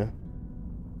Melania.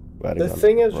 The Radagon,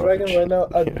 thing is, Rafa Dragon, Jin. right now,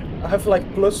 I have like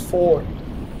 +4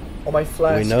 on my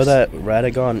flasks. We know that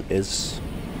Radagon is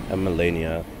a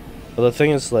Melania. But the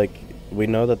thing is, like, we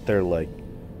know that they're like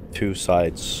 2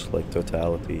 sides, like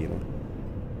totality, you know?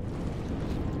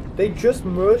 They just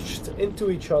merged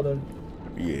into each other.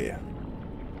 Yeah.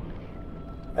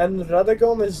 And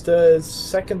Radagon is the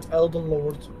second Elden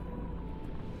Lord.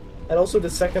 And also the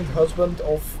second husband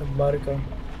of Marika.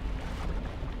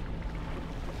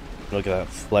 Look at that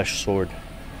flesh sword.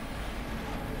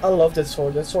 I love that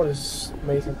sword. That sword is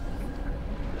amazing.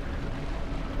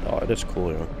 Oh, it is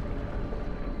cool, you know?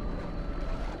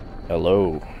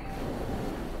 Hello,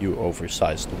 you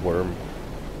oversized worm.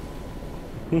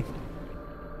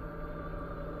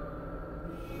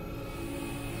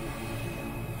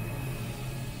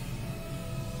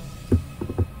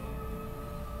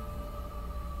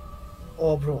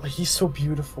 Oh, bro, he's so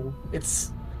beautiful.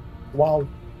 It's... wow.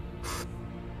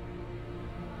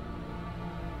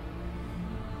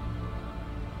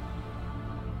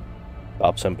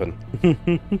 Stop simping.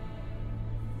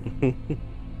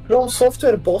 From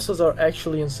Software bosses are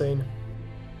actually insane.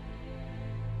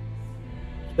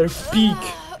 They're peak.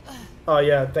 Oh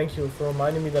yeah, thank you for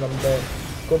reminding me that I'm dead.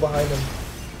 Go behind him.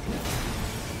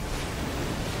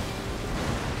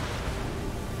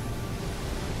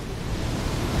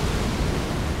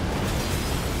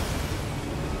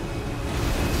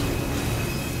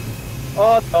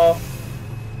 Oh no.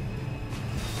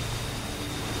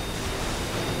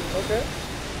 Okay.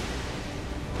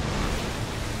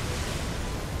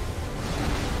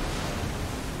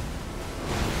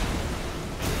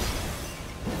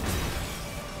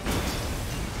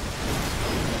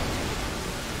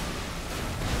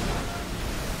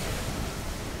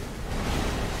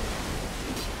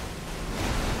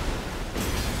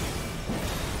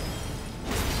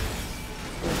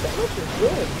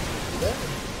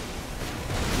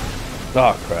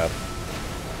 Oh crap.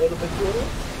 A little bit shorter.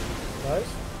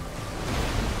 Nice.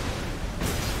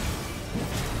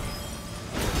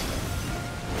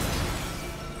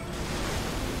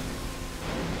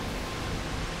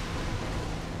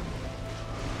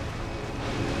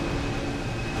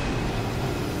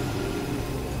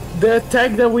 The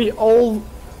attack that we all...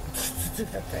 the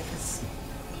attack is...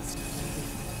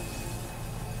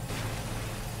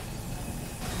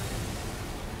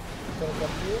 Gonna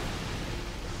come here.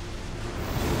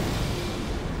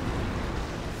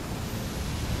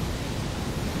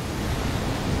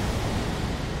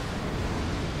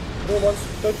 No one wants to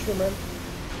touch you, man.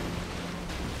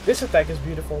 This attack is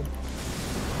beautiful.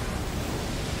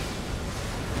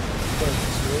 Oh,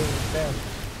 it's really bad.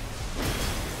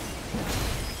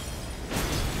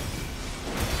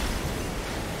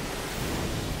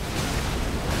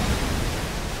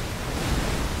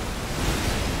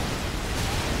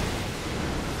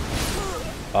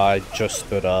 I just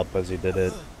stood up as he did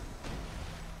it.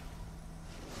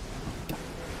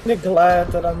 I'm glad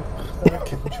that I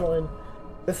can join.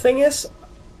 The thing is,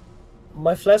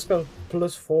 my flash got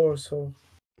 +4, so...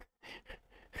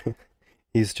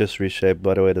 He's just reshaped.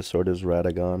 By the way, the sword is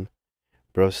Radagon.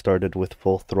 Bro started with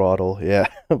full throttle. Yeah.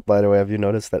 By the way, have you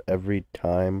noticed that every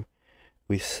time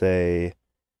we say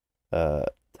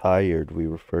tired, we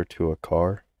refer to a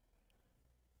car?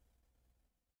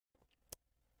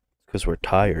 Because we're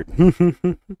tired.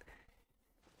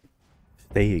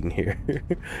 Staying here.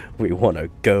 We want to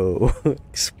go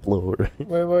explore.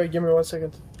 Wait, give me 1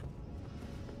 second.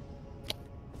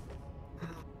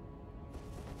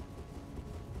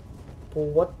 Well,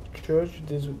 what church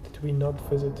did we not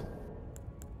visit?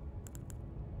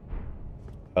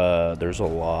 There's a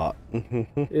lot.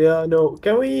 Yeah, no.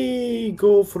 Can we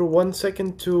go for 1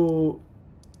 second to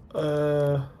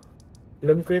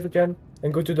Limgrave again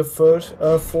and go to the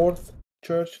fourth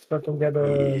church so I can get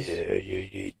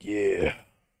a... Yeah.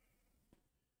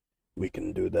 We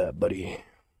can do that, buddy.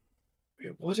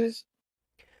 Wait, what is...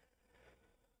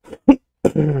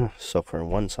 So for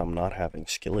once, I'm not having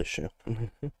skill issue.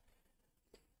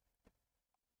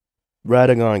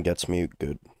 Radagon gets me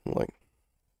good, like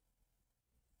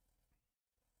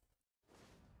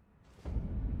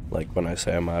when I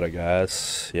say I'm out of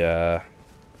gas, yeah.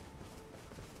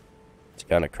 It's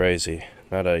kind of crazy.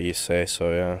 Now that you say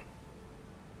so, yeah.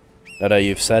 Now that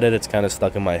you've said it, it's kind of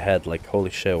stuck in my head, like, holy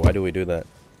shit, why do we do that?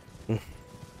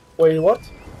 Wait, what?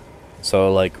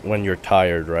 So, like, when you're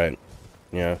tired, right?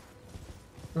 Yeah.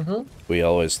 Mm-hmm. We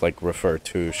always, like, refer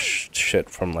to shit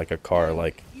from, like, a car,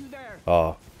 like,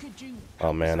 oh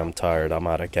man, I'm tired, I'm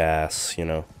out of gas, you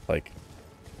know, like,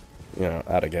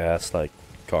 out of gas, like,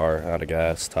 car, out of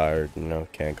gas, tired,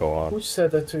 can't go on. Who said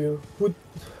that to you? Who?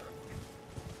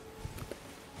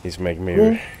 He's making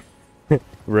me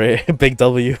Ray, Big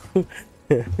W.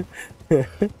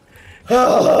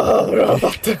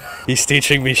 He's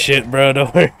teaching me shit, bro,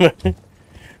 don't worry about it.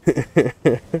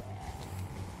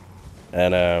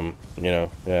 And,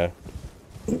 yeah.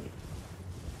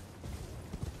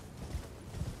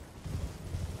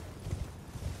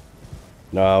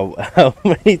 No, how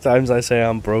many times I say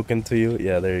I'm broken to you?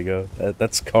 Yeah, there you go.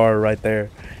 That's car right there.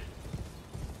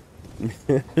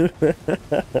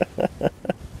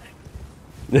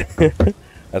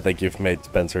 I think you've made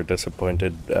Spencer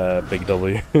disappointed, Big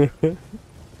W.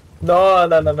 No,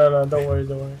 don't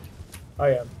worry.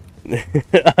 I am.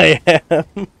 I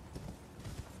am.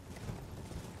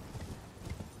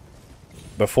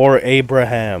 Before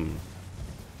Abraham,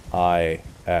 I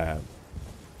am.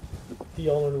 The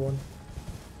only one.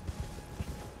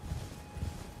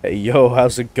 Hey, yo,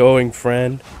 how's it going,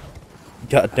 friend?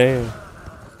 Goddamn.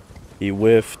 He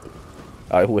whiffed.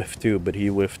 I whiffed too, but he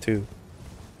whiffed too.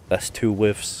 That's 2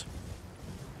 whiffs.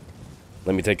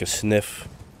 Let me take a sniff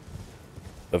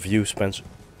of you, Spencer.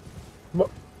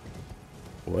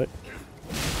 What?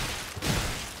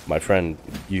 My friend,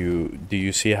 do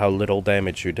you see how little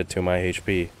damage you did to my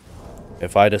HP?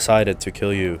 If I decided to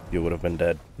kill you, you would have been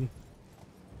dead.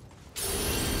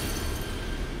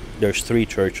 There's 3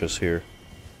 churches here.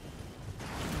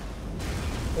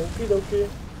 Okay.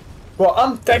 Well,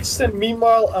 I'm texting,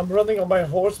 meanwhile I'm running on my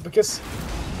horse because...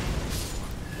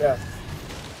 Yeah.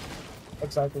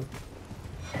 Exactly.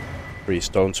 3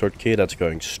 stone sword key, that's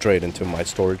going straight into my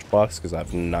storage box because I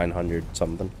have 900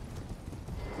 something.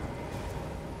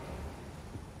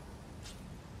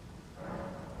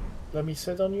 Let me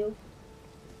sit on you.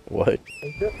 What?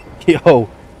 Thank you. Yo,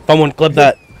 someone clip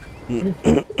that.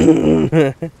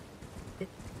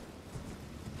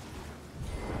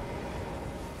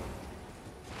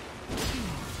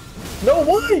 No,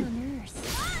 why?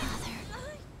 Father,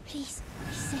 please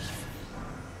be safe.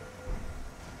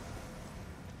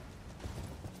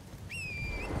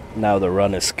 Now the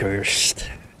run is cursed.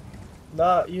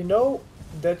 Nah, you know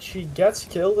that she gets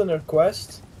killed in her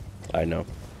quest? I know.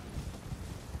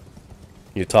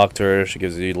 You talk to her, she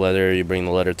gives you a letter, you bring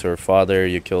the letter to her father,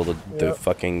 you kill the Yeah.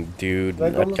 fucking dude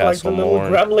Like at almost like the Castle little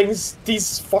Morn. gremlins,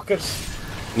 these fuckers.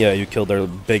 Yeah, you kill their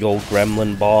big old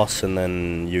gremlin boss, and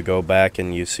then you go back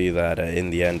and you see that in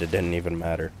the end it didn't even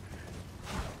matter.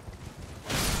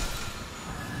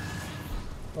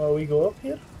 Oh, we go up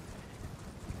here?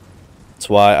 That's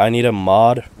why I need a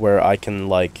mod where I can,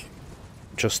 like,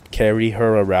 just carry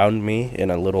her around me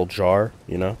in a little jar,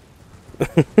 you know?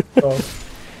 Oh.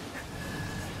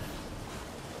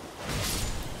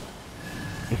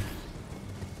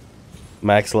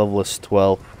 Max level is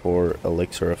 12 for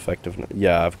elixir effectiveness.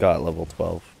 Yeah, I've got level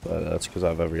 12, but that's because I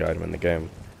have every item in the game.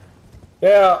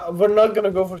 Yeah, we're not gonna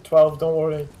go for 12, don't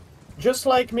worry. Just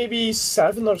like maybe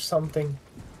 7 or something.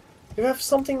 You have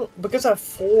something, because I have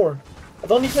 4. I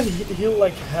don't even heal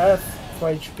like half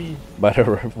my HP.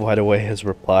 By the way, his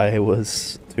reply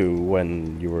was to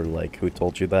when you were like, who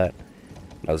told you that?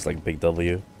 I was like, Big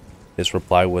W. His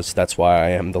reply was, that's why I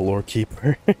am the lore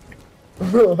keeper.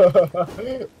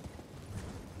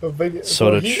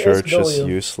 So the church is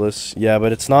useless. Yeah,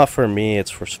 but it's not for me,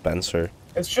 it's for Spencer.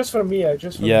 It's just for me,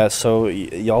 Yeah, so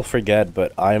y'all forget,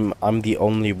 but I'm the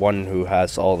only one who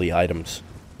has all the items.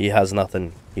 He has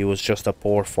nothing. He was just a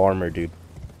poor farmer, dude.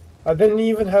 I didn't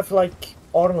even have like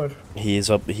armor. He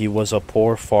was a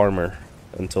poor farmer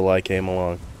until I came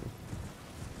along.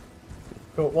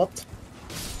 Bro, what?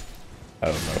 I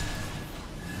don't know.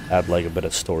 Add like a bit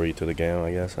of story to the game,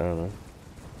 I guess. I don't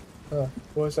know.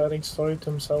 Was adding story to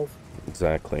himself.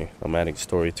 Exactly. I'm adding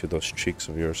story to those cheeks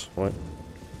of yours. What?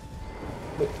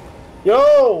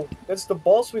 Yo! That's the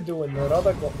boss we do in the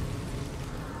Radagol.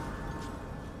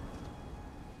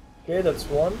 Okay, that's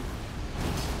one.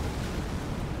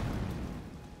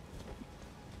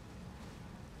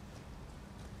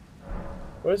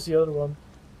 Where's the other one?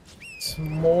 It's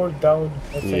more down,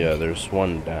 I think. Yeah, there's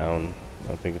one down.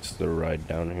 I think it's the right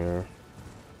down here.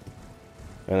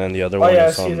 And then the other one yeah,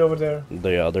 is I see it over there.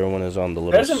 The other one is on the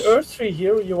little... There's an earth tree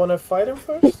here. You wanna fight him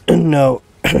first? No.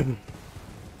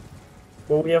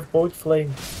 Well, we have both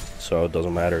flame. So it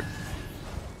doesn't matter.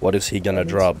 What is he gonna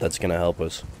drop that's gonna help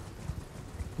us?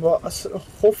 Well,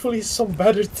 hopefully some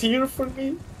better tier for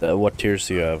me. What tiers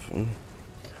do you have?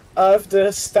 I have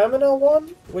the stamina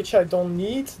one, which I don't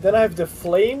need. Then I have the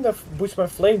flame that boosts my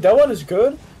flame. That one is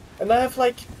good. And I have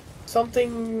like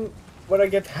something where I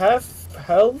get half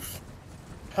health,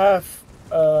 half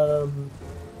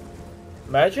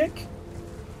magic.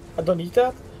 I don't need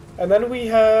that. And then we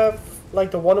have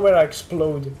like the one where I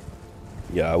explode.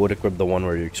 Yeah, I would equip the one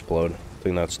where you explode. I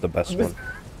think that's the best one.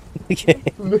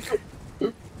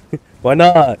 Why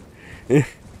not?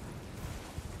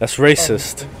 That's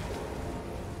racist.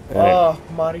 Oh,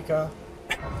 Marika.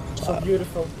 So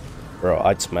beautiful. Bro,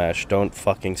 I'd smash. Don't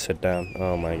fucking sit down.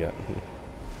 Oh my god.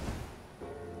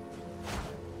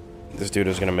 This dude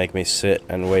is gonna make me sit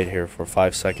and wait here for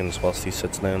 5 seconds whilst he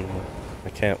sits down. I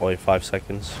can't wait 5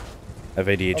 seconds. I have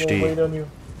ADHD. I will wait on you.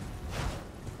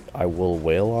 I will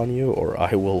wail on you, or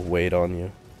I will wait on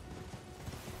you?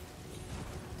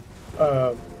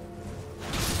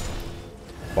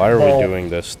 Why are we doing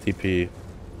this? TP.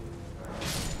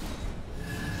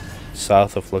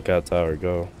 South of Lookout Tower,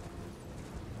 go.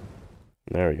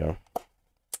 There we go.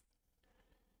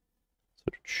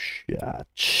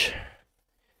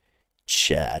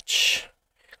 Chatch.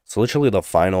 It's literally the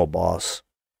final boss.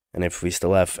 And if we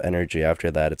still have energy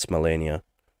after that, it's Melania.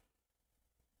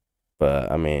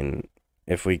 But, I mean,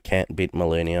 if we can't beat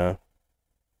Melania,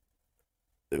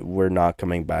 we're not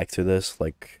coming back to this.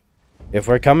 Like, if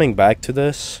we're coming back to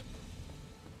this,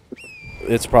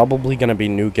 it's probably going to be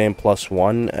New Game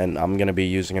 +1, and I'm going to be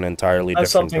using an entirely different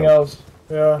something build. else,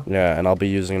 yeah. Yeah, and I'll be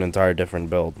using an entire different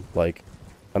build. Like,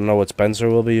 I don't know what Spencer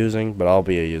will be using, but I'll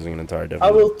be using an entire different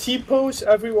I will T-pose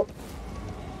everyone.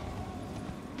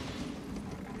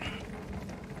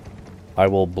 I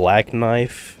will black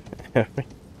knife.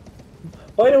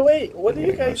 By the way, what do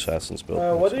you guys? Assassin's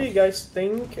build. What do you guys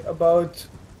think about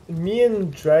me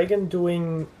and Dragon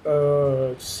doing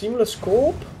seamless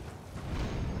co-op,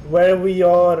 where we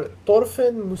are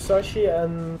Thorfinn, Musashi,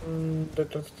 and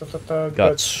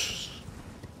Guts.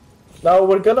 Now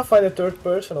we're gonna find a third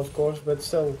person, of course, but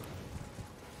still.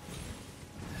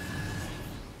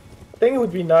 I think it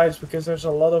would be nice because there's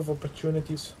a lot of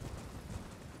opportunities.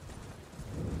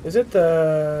 Is it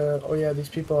oh yeah, these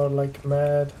people are like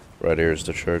mad. Right here is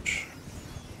the church.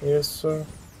 Yes, sir.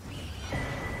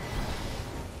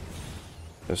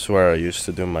 This is where I used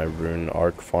to do my rune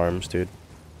arc farms, dude.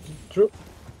 True.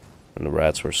 And the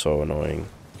rats were so annoying.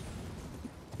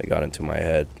 They got into my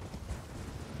head.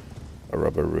 A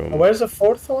rubber room. And where's the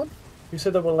fourth one? You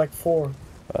said there were like 4.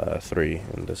 3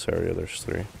 in this area. There's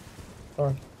 3.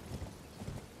 Alright.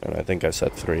 And I think I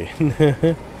said 3.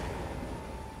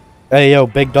 Hey, yo,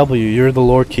 Big W, you're the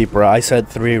Lord Keeper. I said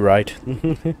 3, right?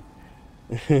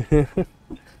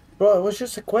 Bro, it was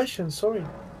just a question, sorry.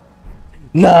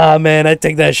 Nah, man, I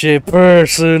take that shit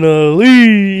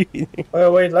personally.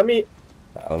 Wait, let me...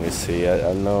 Let me see.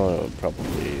 I know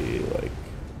probably, like,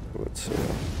 let's see.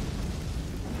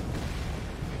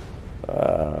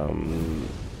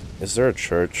 Is there a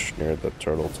church near the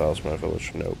Turtle Talisman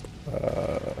Village? Nope.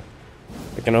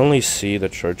 I can only see the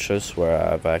churches where I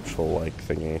have actual, like,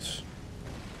 thingies.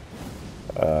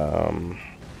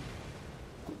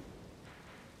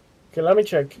 Okay, let me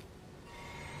check.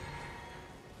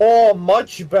 Oh,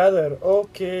 much better.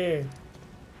 Okay.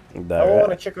 I want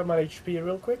to check out my HP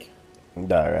real quick.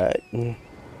 Alright.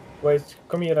 Wait,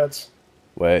 come here, Reds.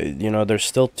 Wait, you know, there's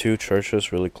still 2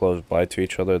 churches really close by to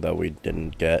each other that we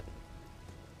didn't get.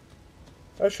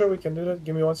 Oh, sure, we can do that.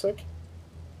 Give me 1 sec.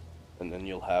 And then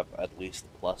you'll have at least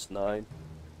 +9.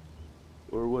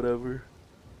 Or whatever.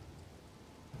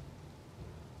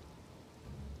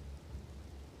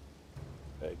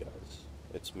 Hey guys,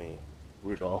 it's me,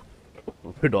 Rudolph.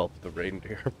 Rudolph the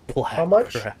reindeer. Black How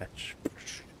much? Crash.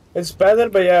 It's better,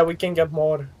 but yeah, we can get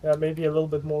more. Yeah, maybe a little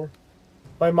bit more.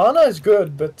 My mana is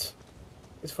good, but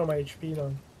it's for my HP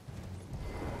now.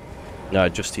 No,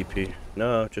 just TP.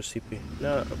 No, just TP.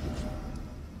 No.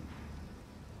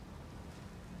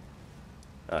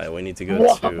 Alright, we need to go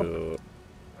to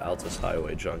Altus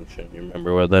Highway Junction. You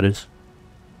remember where that is?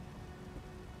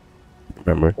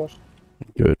 Remember? Of course.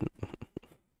 Good.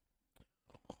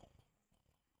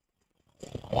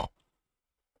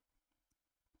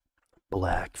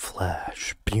 Black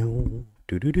Flash. Pew.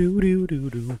 Do do do do do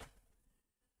do.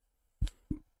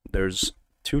 There's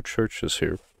 2 churches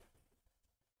here.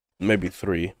 Maybe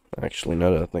 3, actually,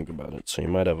 now that I think about it. So you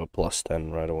might have a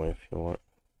 +10 right away if you want.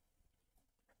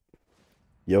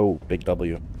 Yo, Big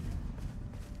W.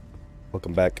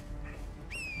 Welcome back.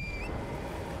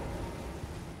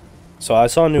 So I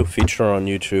saw a new feature on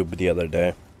YouTube the other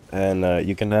day. And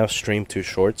you can now stream 2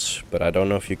 shorts, but I don't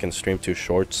know if you can stream 2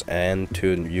 shorts and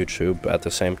to YouTube at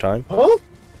the same time. Huh?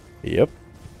 Yep.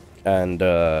 And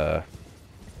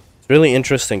it's really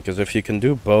interesting because if you can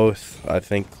do both, I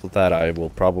think that I will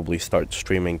probably start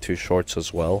streaming 2 shorts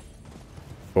as well.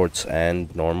 Shorts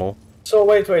and normal. So,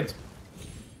 wait.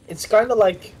 It's kind of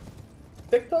like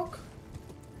TikTok?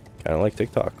 Kind of like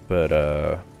TikTok,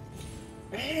 but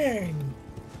Dang.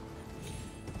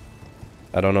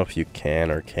 I don't know if you can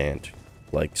or can't,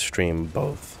 like, stream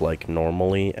both, like,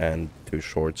 normally and 2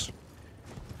 shorts.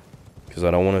 Because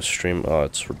I don't want to stream... Oh,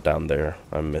 it's down there.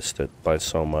 I missed it by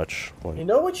so much. Like, You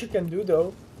know what you can do,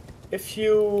 though? If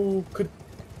you could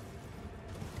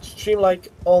stream,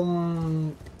 like,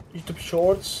 on YouTube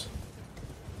Shorts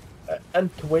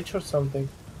and Twitch or something,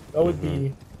 that would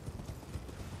be...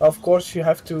 Of course, you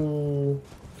have to...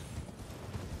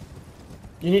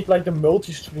 You need, like, the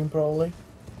multi-stream, probably.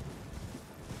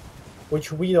 Which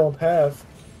we don't have.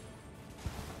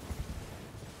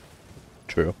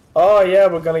 True. Oh yeah,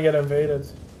 we're gonna get invaded.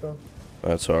 So.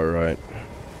 That's alright.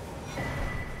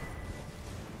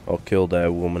 I'll kill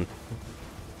that woman.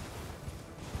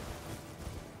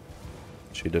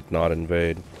 She did not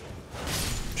invade.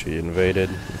 She invaded.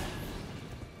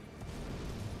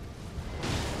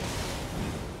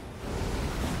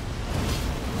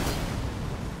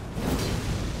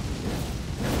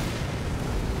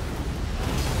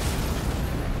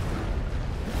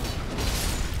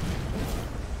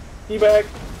 Teabag.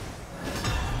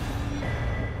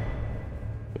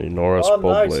 Nora's Oh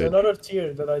nice, blade. another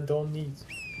tier that I don't need.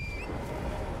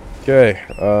 Okay,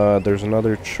 there's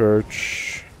another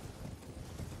church.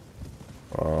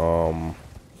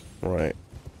 Right.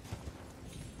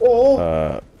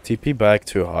 Oh! TP back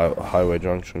to Highway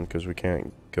Junction because we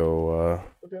can't go,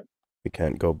 Okay. we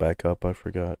can't go back up, I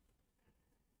forgot.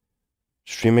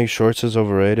 Streaming shorts is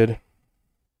overrated.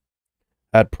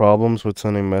 Had problems with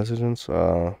sending messages.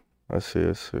 I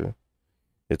see.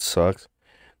 It sucks.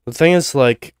 The thing is,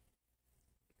 like,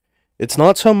 it's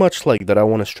not so much like that I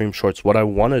want to stream shorts. What I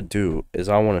want to do is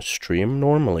I want to stream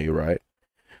normally, right?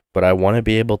 But I want to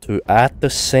be able to, at the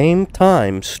same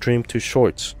time, stream 2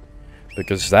 shorts.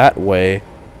 Because that way,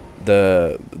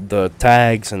 the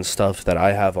tags and stuff that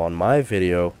I have on my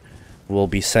video will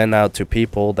be sent out to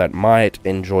people that might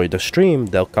enjoy the stream.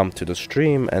 They'll come to the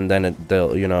stream, and then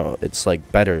they'll, you know, it's like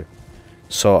better.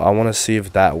 So I want to see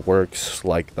if that works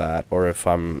like that, or if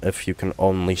you can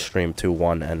only stream to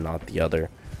one and not the other.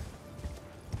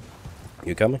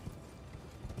 You coming?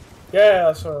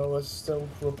 Yeah, sorry, I was still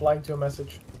replying to a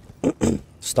message.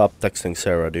 Stop texting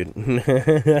Sarah, dude.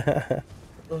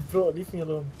 Oh, bro, leave me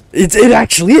alone. It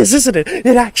actually is, isn't it?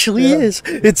 It actually Yeah. is.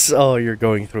 It's you're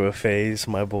going through a phase,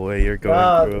 my boy. You're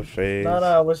going through a phase.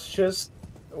 Nah, it was just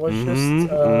Mhm,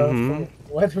 from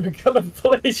when we're gonna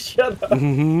play. Shut up.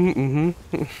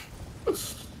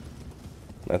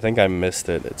 I think I missed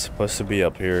it. It's supposed to be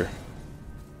up here.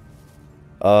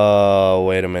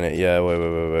 Wait a minute. Yeah,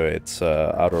 wait. It's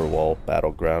Outer Wall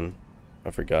Battleground.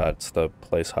 I forgot. It's the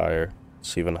place higher.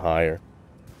 It's even higher.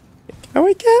 Can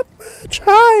we get much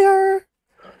higher?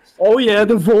 Oh yeah,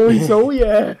 the voice. Oh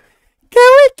yeah.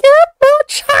 Can we get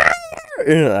much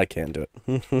higher? I can't do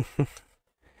it.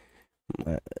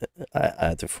 I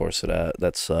had to force it out.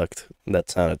 That sucked. That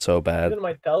sounded so bad. Even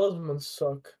my talismans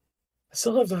suck. I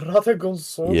still have the Ratagon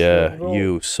sword. Yeah, bro.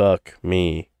 you suck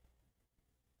me.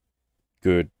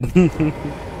 Good.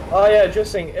 Oh yeah,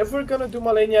 just saying, if we're gonna do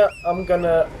Malenia, I'm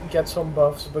gonna get some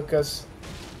buffs because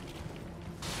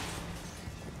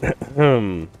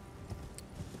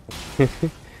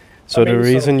So the Maybe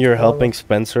reason you're I don't know. helping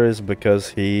Spencer is because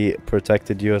he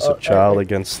protected you as a Oh, child okay.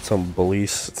 against some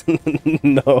bullies.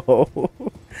 No.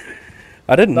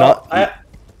 I did No,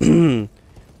 not.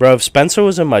 Bro, if Spencer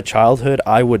was in my childhood,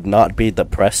 I would not be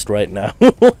depressed right now.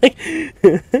 Like,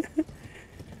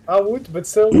 I would, but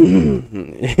still.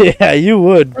 yeah, you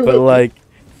would, but like,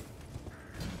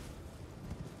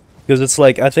 because it's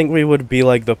like I think we would be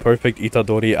like the perfect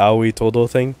Itadori Aoi Todo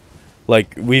thing.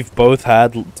 Like we've both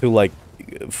had to like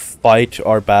fight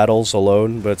our battles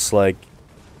alone, but it's like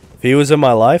if he was in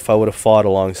my life, I would have fought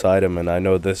alongside him, and I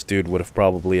know this dude would have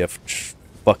probably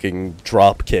fucking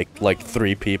drop kicked like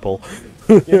 3 people.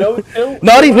 You know, till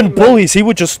Not I even met- bullies. He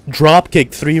would just drop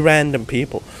kick 3 random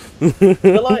people.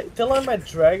 till I met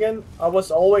Dragon, I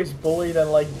was always bullied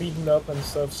and like beaten up and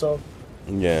stuff. So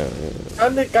Yeah.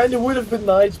 kinda would have been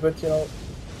nice, but you know,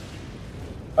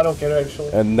 I don't care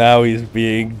actually. And now he's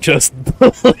being just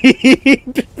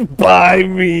bullied by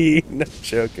me. No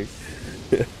joking.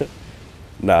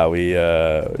 Nah, we,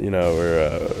 you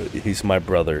know, he's my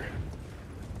brother.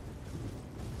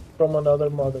 From another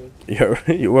mother.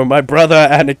 You were my brother,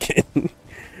 Anakin.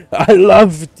 I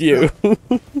loved you.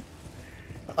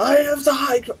 I have the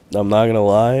high ground. I'm not gonna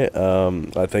lie,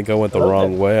 I think I went the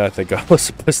wrong way. I think I was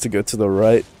supposed to go to the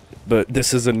right, but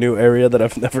this is a new area that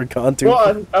I've never gone to.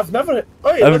 Well, I've never.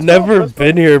 Oh, yeah, I've let's never go, let's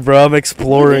been go. here, bro. I'm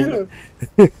exploring.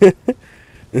 I'm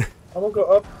gonna go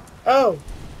up. Oh,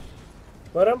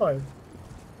 where am I?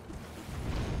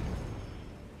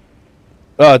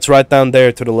 Oh, it's right down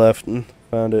there to the left.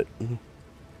 Found it.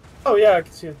 Oh yeah, I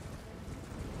can see it.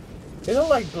 Isn't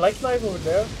like Black Knife over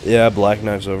there? Yeah, Black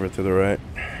Knife's over to the right.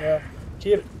 Yeah.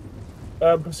 Here,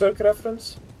 Berserk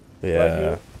reference. Yeah.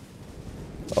 here.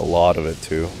 A lot of it,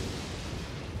 too.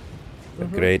 A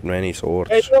Mhm. great many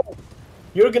swords. Hey, no,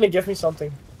 you're gonna give me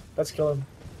something. Let's kill him.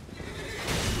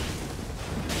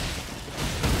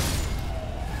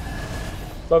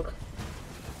 Look.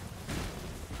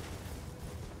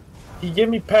 He gave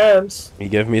me pants. He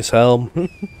gave me his helm.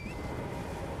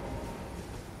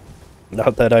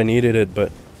 Not that I needed it,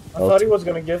 but... I thought he was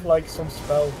gonna give like some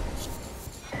spell.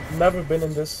 Never been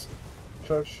in this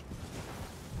church.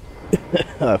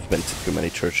 I've been to too many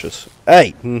churches.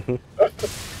 Hey!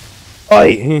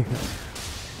 Oi!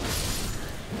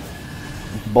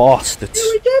 Bastards.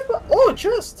 Oh,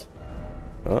 chest!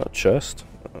 Oh, chest.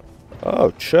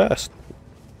 Oh, chest.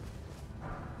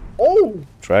 Oh!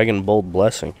 Dragon Bolt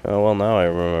Blessing. Oh, well, now I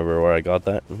remember where I got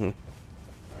that.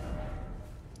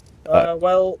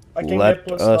 Well, I can Let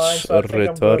get +9, us so I think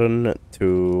I'm good. return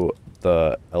to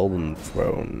the Elden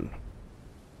Throne.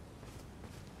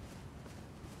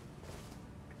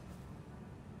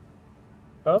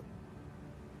 Huh?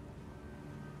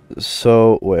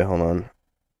 So, wait, hold on.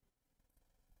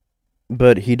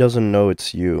 But he doesn't know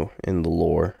it's you in the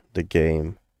lore, the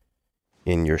game,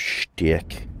 in your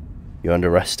shtick. You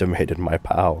underestimated my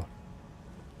power.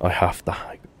 I have to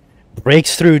hide.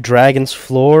 Breaks through Dragon's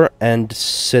floor and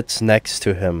sits next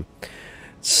to him.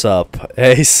 Sup?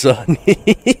 Hey,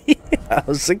 Sonny.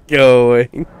 How's it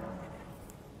going?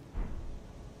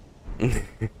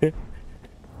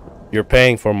 You're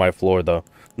paying for my floor, though.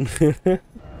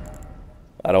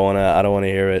 I don't wanna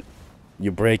hear it.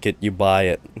 You break it, you buy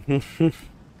it.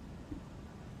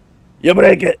 You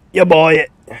break it, you buy it.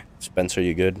 Spencer,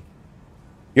 you good?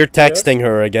 You're texting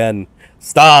her again.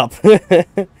 Stop.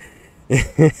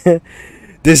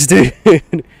 This dude.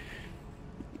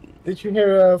 Did you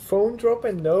hear a phone drop?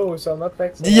 And no, so I'm not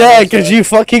texting. Yeah, because you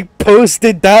fucking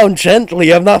posted down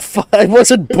gently. I'm not. I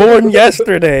wasn't born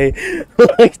yesterday.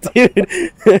 Like, dude.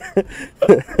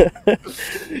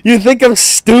 You think I'm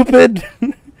stupid?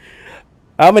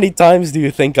 How many times do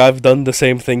you think I've done the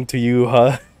same thing to you,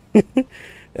 huh? And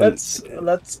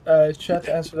Let's chat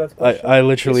answer that I question. I Is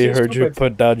literally he heard you stupid?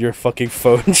 put down your fucking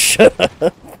phone. Shut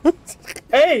up.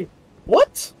 Hey,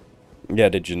 what? Yeah,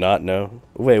 did you not know?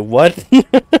 Wait, what?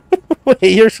 Wait,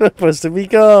 you're supposed to be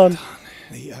gone.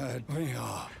 The we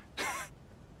are.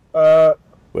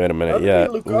 Wait a How minute, do yeah.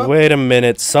 we look up? Wait a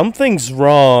minute, something's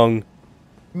wrong.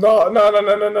 No, no, no,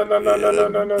 no, no, no, no, no, no, no, no,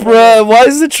 no, no, Bruh, no. why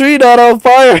is the tree not on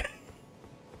fire?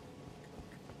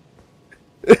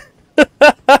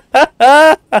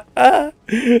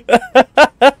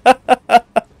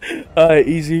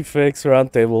 Easy fix,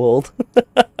 round table hold.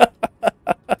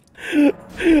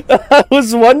 I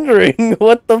was wondering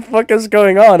what the fuck is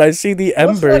going on. I see the It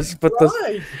was embers, like but the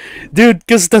bright. dude,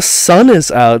 cause the sun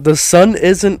is out. The sun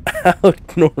isn't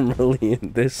out normally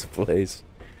in this place.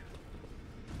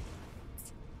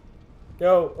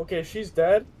 Yo, okay, she's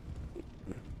dead.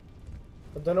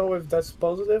 I don't know if that's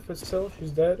positive, but still,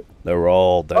 she's dead. They're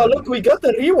all dead. Oh, look, we got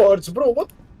the rewards, bro. What?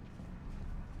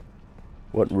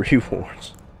 What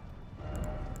rewards?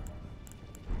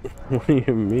 What do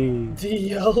you mean?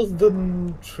 The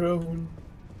Elden Throne.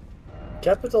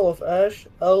 Capital of Ash,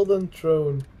 Elden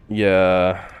Throne.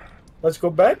 Yeah. Let's go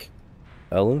back.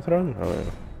 Elden Throne? Oh,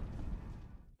 yeah.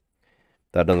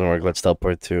 That doesn't work. Let's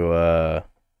teleport to,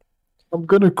 I'm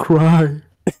gonna cry.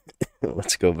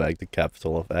 let's go back to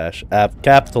Capital of Ash.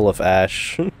 Capital of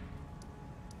Ash.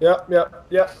 Yeah.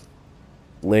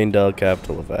 Lanedale,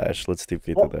 Capital of Ash. Let's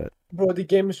TP to that. Bro, the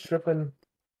game is tripping.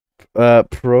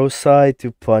 Proceed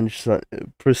to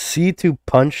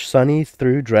punch Sunny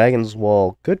through Dragon's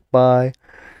Wall. Goodbye.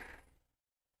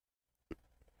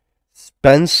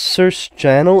 Spencer's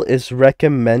channel is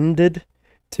recommended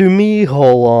to me.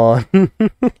 Hold on.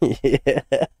 Yeah.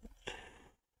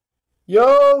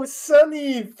 Yo,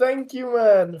 Sunny, thank you,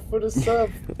 man, for the sub.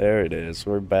 There it is.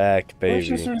 We're back,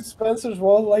 Pushing baby. through Spencer's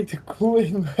wall like the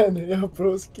Kool-Aid man. Yo,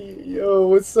 broski. Yo,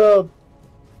 what's up?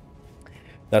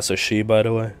 That's a she, by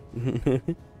the way.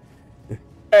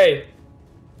 Hey.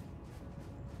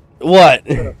 What?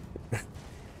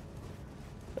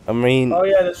 I mean, Oh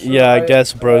yeah, that's true. yeah, I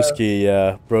guess Broski.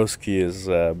 Yeah, Broski's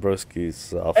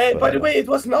off. Hey, by the way, it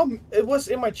was not. It was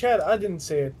in my chat. I didn't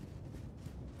say it.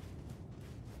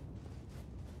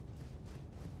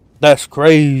 That's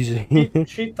crazy.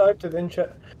 She typed it in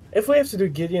chat. If we have to do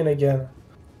Gideon again,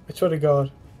 I swear to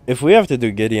God. If we have to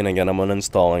do Gideon again, I'm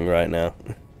uninstalling right now,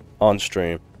 on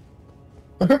stream.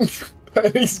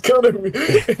 He's gonna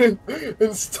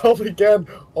install again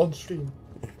on stream.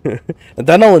 And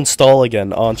then I'll install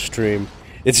again on stream.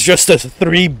 It's just a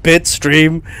 3-bit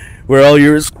stream where all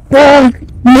yours and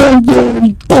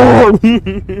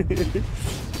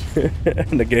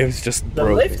the game's just The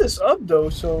broken. lift is up though,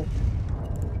 so.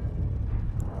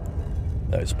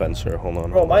 Hey, Spencer, hold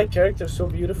on. Bro, my character's so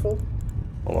beautiful.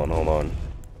 Hold on.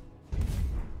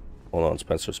 Hold on,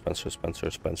 Spencer.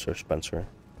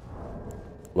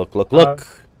 Look.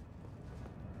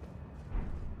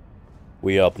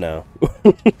 We up now.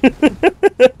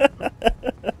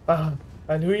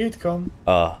 I knew you'd come.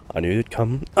 I knew you'd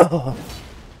come.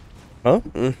 Huh?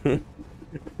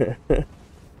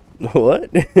 What?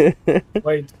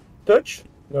 Wait, touch?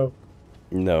 No.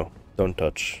 No, don't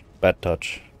touch. Bad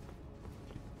touch.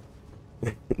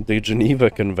 The Geneva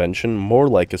Convention, more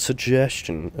like a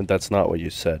suggestion. That's not what you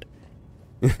said.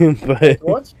 But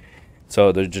What?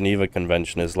 so the Geneva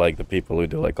Convention is like the people who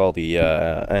do like all the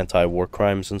anti-war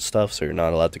crimes and stuff, so you're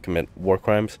not allowed to commit war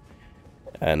crimes.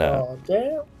 And Oh,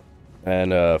 damn.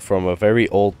 and from a very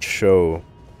old show,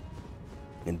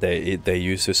 they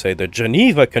used to say the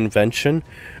Geneva Convention,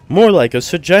 more like a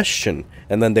suggestion,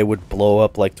 and then they would blow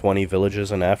up like 20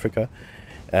 villages in Africa,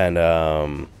 and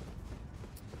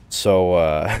so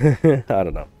I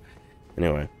don't know.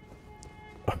 Anyway,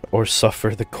 or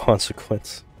suffer the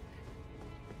consequence.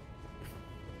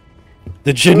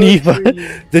 The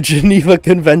Geneva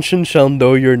Convention shall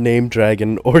know your name,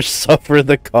 dragon, or suffer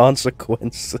the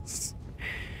consequences.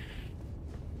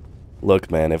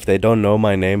 Look, man, if they don't know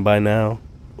my name by now,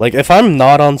 like, if I'm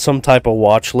not on some type of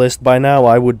watch list by now,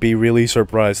 I would be really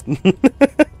surprised.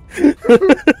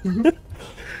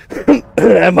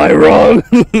 Am I wrong?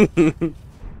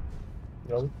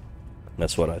 No.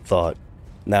 That's what I thought.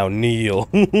 Now kneel.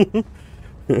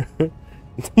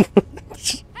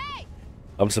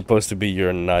 I'm supposed to be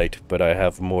your knight, but I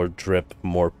have more drip,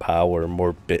 more power,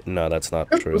 more bit. No, that's not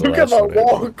true. Look at That's my what I-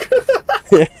 walk.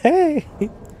 Hey!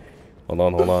 Hold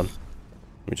on. Let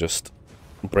me just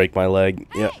break my leg.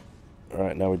 Yeah.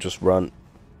 Alright, now we just run.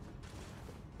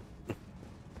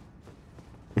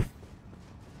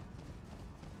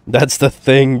 That's the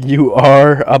thing. You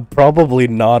are. I'm probably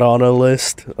not on a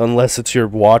list unless it's your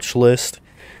watch list.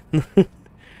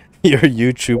 Your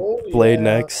YouTube Oh, play yeah.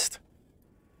 next.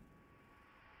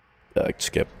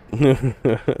 Skip.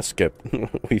 Skip.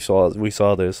 We saw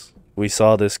this. We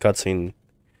saw this cutscene.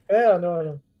 Yeah, I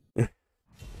know.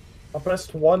 I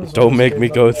pressed once. Don't make me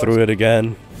go through it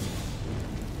again.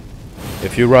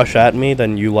 If you rush at me,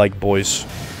 then you like boys.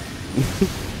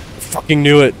 Fucking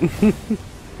knew it.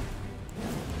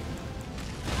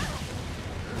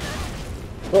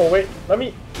 Oh wait, let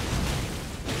me.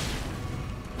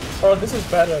 Oh, this is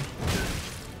better.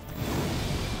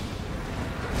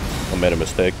 I made a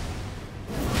mistake.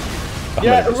 I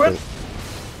Yeah, made a mistake.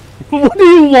 rip. What do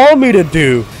you want me to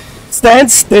do? Stand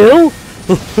still?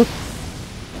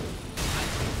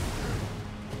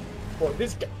 Oh,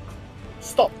 this guy.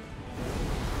 Stop,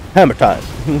 Hammer time.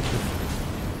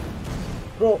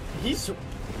 bro. The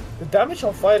damage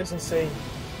on fire is insane.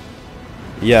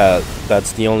 Yeah,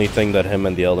 that's the only thing that him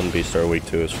and the Elden Beast are weak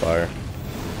to is fire.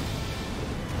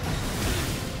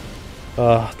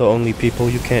 The only people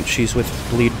you can't cheese with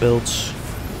bleed builds.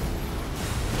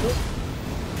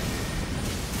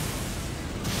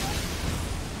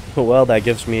 Well, that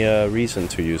gives me a reason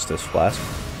to use this flask.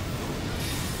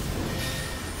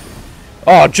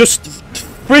 Oh, just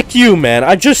frick you, man!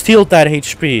 I just healed that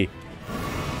HP.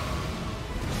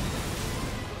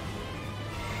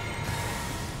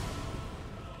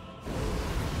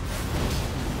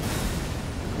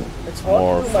 It's hard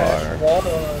More to do my fire.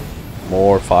 water.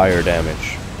 More fire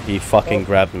damage. He fucking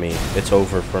grabbed me. It's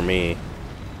over for me.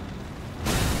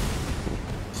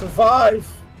 Survive.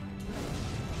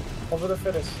 Over the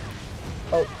fittest.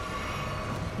 Oh.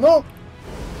 No!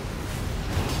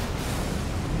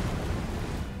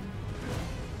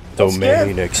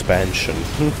 Domain expansion.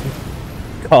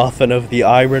 Coffin of the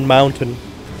Iron Mountain.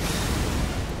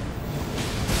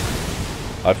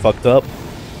 I fucked up.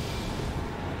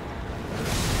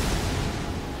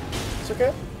 It's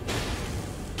okay.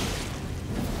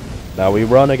 Now we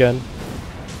run again.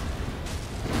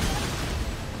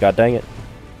 God dang it.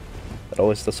 That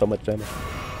always does so much damage.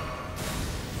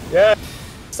 Yeah.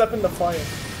 Step in the fire.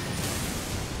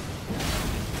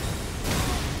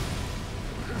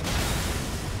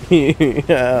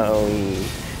 Owie.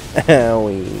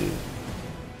 Owie.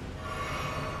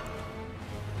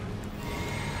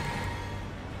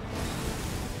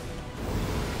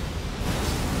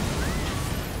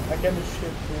 I can't do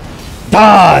shit, dude.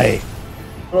 Die!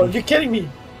 Bro, you're kidding me.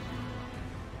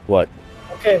 What?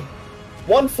 Okay.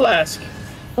 One flask.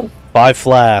 5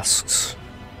 flasks.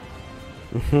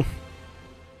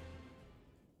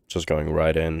 Just going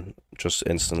right in. Just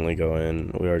instantly go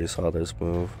in. We already saw this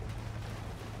move.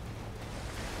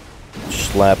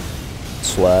 Slap.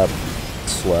 Slap.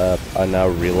 Slap. I now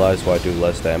realize why I do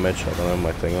less damage. I don't have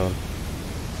my thing on.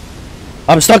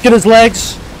 I'm stuck in his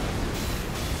legs!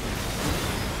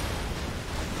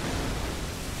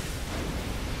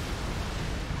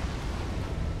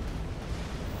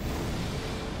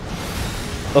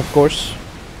 Of course.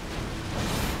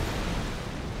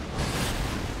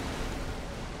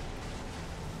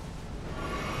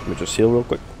 Let me just heal real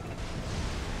quick.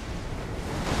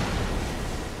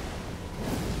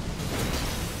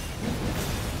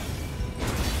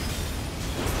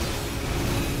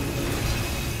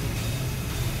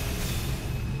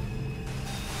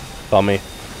 Tommy.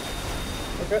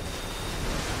 Okay. I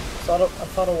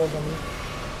thought it was on me.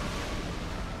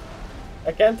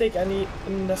 I can't take any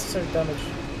unnecessary damage.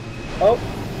 Oh.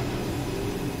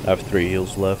 I have 3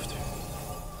 heals left.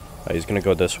 He's gonna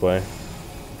go this way.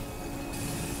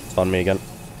 It's on me again.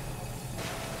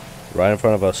 Right in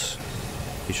front of us.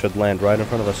 He should land right in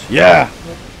front of us. Yeah!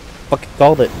 Fucking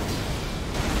called it.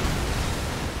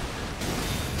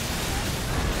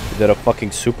 He did a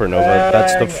fucking supernova.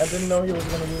 That's the. I didn't know he was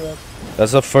gonna do that.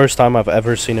 That's the first time I've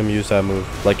ever seen him use that move.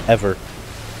 Like, ever.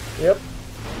 Yep.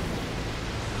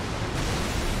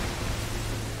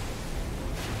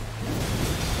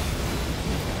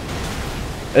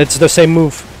 It's the same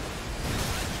move.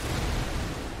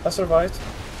 I survived.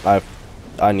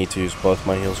 I need to use both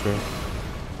my heals here.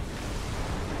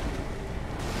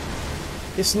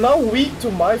 He's now weak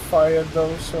to my fire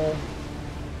though, so...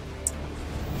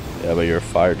 Yeah, but your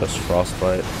fire does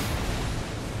frostbite.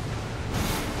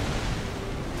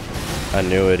 I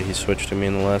knew it. He switched to me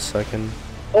in the last second.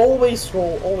 Always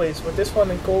roll, always. With this one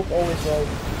and Coke, always roll.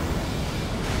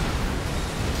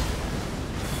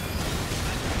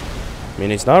 I mean,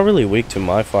 he's not really weak to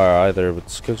my fire either, but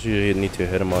it's because you need to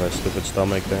hit him on his stupid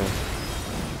stomach there.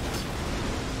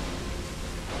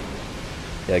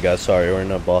 Yeah, guys, sorry, we're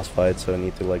in a boss fight, so I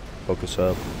need to, like, focus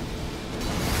up.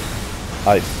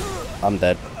 I'm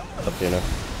dead. up, you know.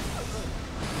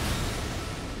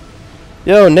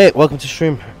 Yo, Nate, welcome to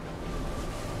stream.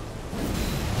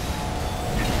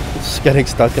 Just getting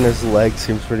stuck in his leg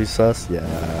seems pretty sus. Yeah.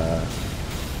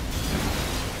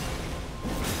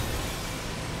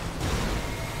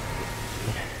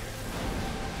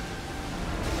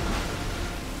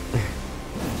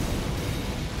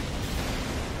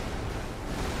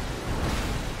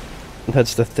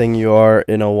 That's the thing, you are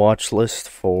in a watch list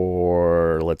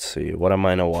for, let's see, what am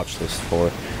I in a watch list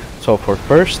for? So for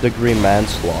first degree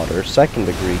manslaughter, second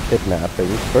degree kidnapping,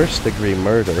 first degree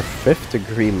murder, fifth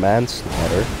degree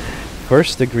manslaughter,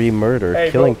 first degree murder,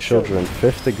 Hey, killing bro, children,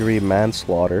 fifth degree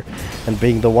manslaughter, and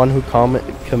being the one who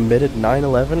committed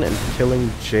 9/11 and killing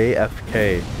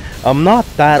JFK. I'm not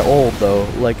that old though,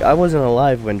 like I wasn't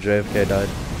alive when JFK died.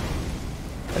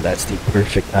 And that's the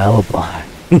perfect alibi.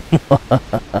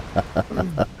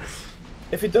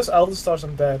 If he does Elden Stars,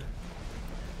 I'm dead.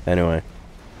 Anyway,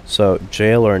 so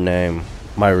jail or name?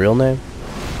 My real name?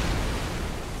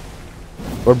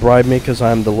 Or bribe me because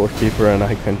I'm the lore keeper and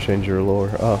I can change your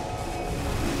lore. Oh.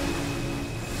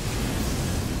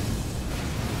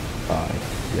 Hi,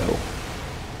 yo.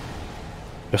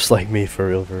 Just like me, for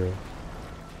real, for real.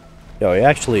 Yo, he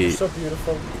actually, So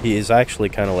beautiful. he is actually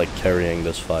kind of like carrying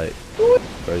this fight.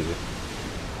 Crazy.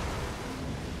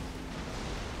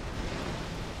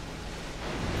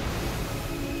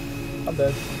 I'm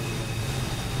dead.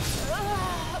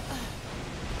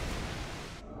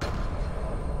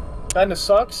 Kinda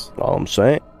sucks. All I'm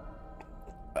saying.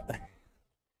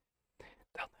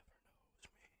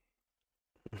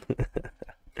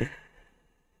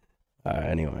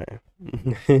 Anyway.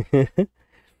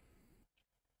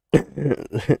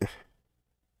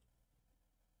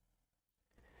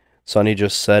 Sonny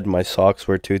just said my socks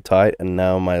were too tight and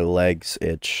now my legs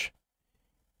itch.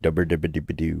 Dubber dibba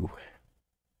dibba doo.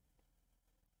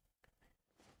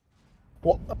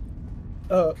 What?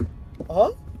 Huh?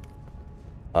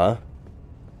 Huh?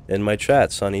 In my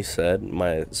chat, Sonny said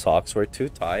my socks were too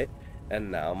tight and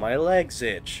now my legs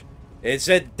itch. Is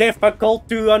it difficult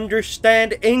to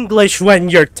understand English when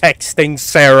you're texting,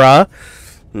 Sarah?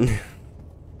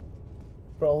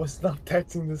 Bro, I was not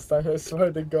texting this time, I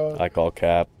swear to God. I call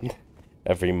cap.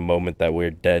 Every moment that we're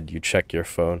dead, you check your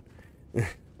phone.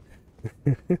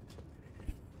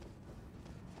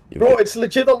 Bro, it's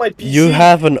legit on my PC. You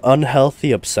have an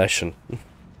unhealthy obsession.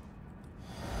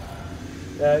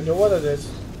 Yeah, I know what it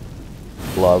is.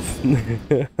 Love.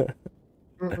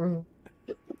 Mm-mm.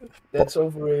 That's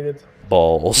overrated.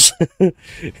 Balls. Okay,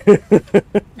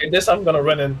 this I'm gonna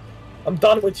run in. I'm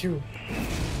done with you.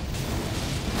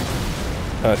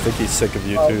 I think he's sick of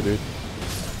you too, dude.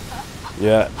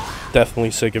 Yeah,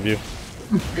 definitely sick of you.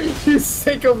 He's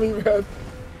sick of me, man.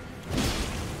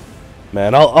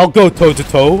 Man, I'll go toe to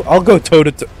toe. I'll go toe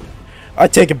to toe. I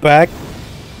take it back.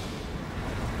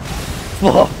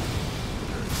 Fuck.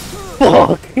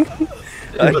 Fuck.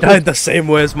 I died the same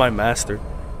way as my master.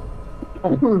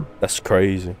 That's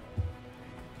crazy.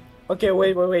 Okay,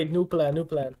 wait. New plan. I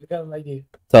got an idea.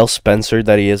 Tell Spencer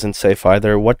that he isn't safe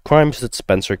either. What crimes did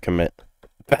Spencer commit?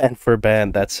 Ban for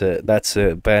ban, that's it. That's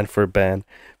it. Ban for ban.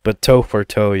 But toe for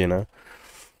toe, you know?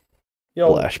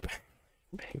 Yo, Flashbang.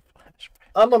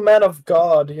 I'm a man of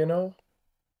God, you know?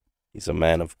 He's a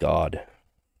man of God.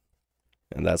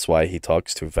 And that's why he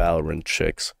talks to Valorant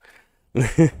chicks.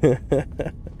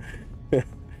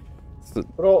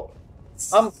 Bro,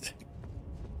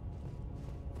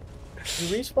 You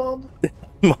respawned?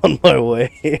 I'm on my way.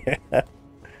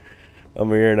 I'm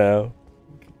here now.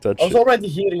 Touch I was it. already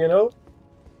here, you know?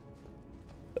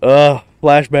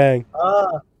 Flashbang.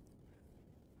 Ah.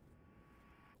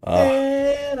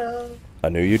 I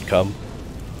knew you'd come.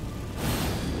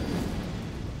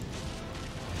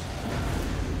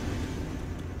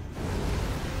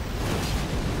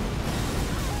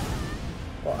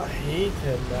 Oh, I hate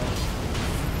him, man.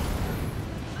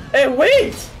 Hey,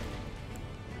 wait!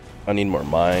 I need more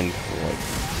mind,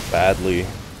 like, badly.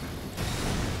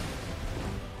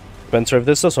 Spencer, if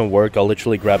this doesn't work, I'll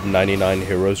literally grab 99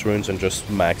 heroes runes and just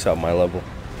max out my level.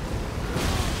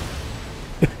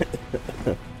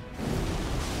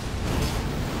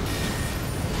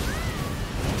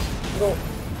 Bro,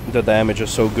 The damage is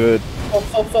so good.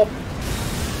 stop.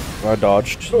 I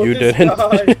dodged. Bro, You this didn't.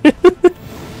 guy.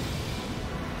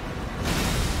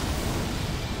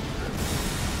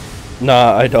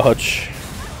 Nah, I dodge.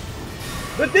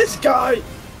 But this guy!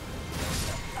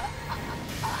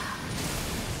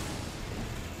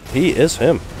 He is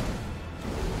him.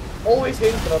 Always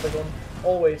hate Dragon.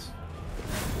 Always.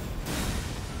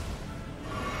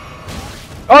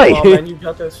 Oi! Oh man, you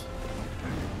got this.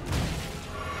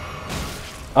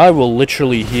 I will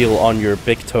literally heal on your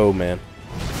big toe, man.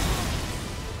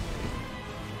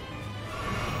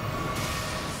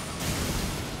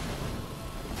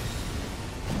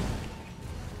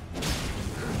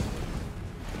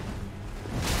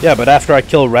 Yeah, but after I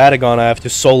kill Radagon, I have to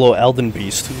solo Elden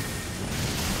Beast.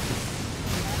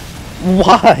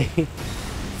 Why?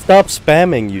 Stop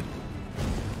spamming, you...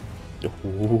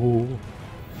 Ooh.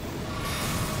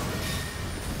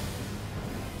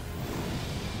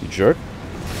 You jerk?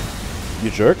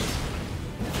 You jerk?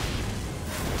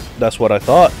 That's what I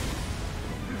thought.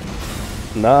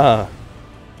 Nah.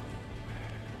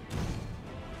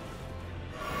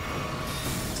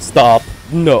 Stop.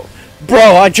 No.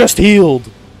 Bro, I just healed!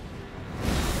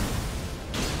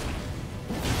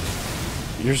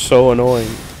 You're so annoying.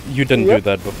 You didn't do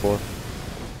that before.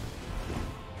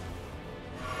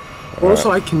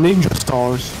 Also, I can ninja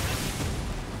stars.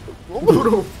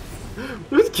 Bro,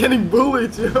 who's getting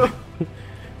bullied, yeah?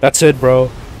 That's it, bro.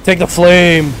 Take the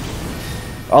flame.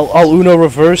 I'll Uno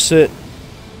reverse it.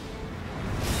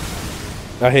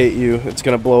 I hate you. It's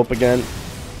gonna blow up again.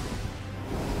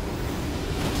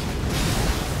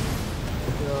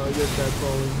 Yeah, I get that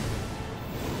problem.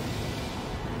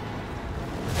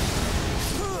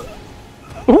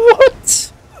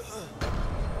 What?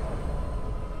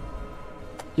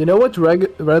 You know what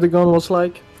Radagon was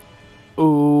like?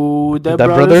 Ooh, that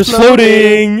brother's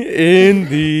floating in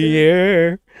the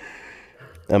air.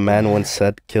 A man once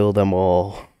said, kill them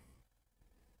all.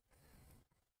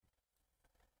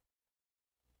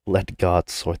 Let God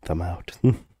sort them out.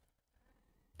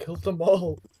 Kill them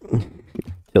all.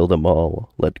 Kill them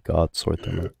all. Let God sort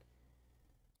them out.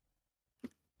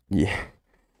 Yeah.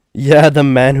 Yeah, the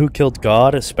man who killed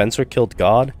God, Spencer killed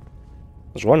God.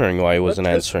 I was wondering why he wasn't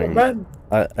answering. Not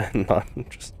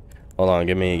just. Hold on,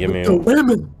 give me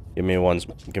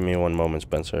one moment,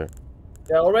 Spencer.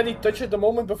 Yeah, I already touched it the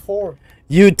moment before.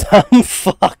 You dumb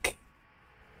fuck.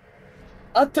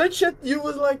 I touched it, you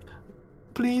was like,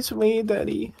 please wait,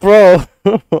 daddy. Bro.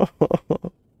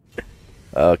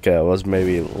 Okay, I was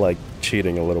maybe like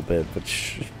cheating a little bit, but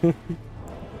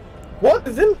What?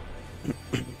 Is it?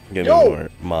 Give me more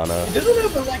mana. He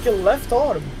doesn't have like a left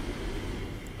arm.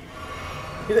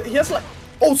 He has like...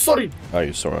 Oh, sorry! I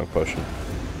used the wrong potion.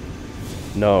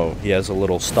 No, he has a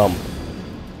little stump.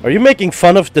 Are you making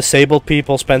fun of disabled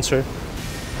people, Spencer?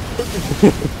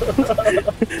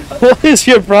 What is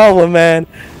your problem, man?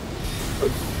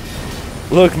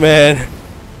 Look, man.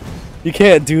 You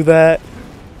can't do that.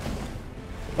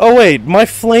 Oh wait, my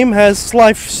flame has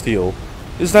lifesteal.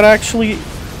 Is that actually...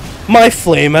 My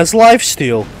flame has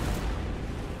lifesteal.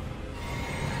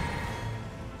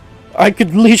 I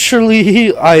could literally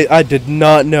heal. I did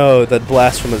not know that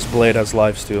Blasphemous Blade has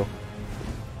lifesteal.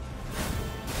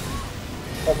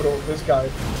 Oh bro, this guy.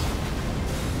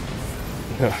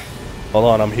 Hold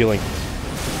on, I'm healing.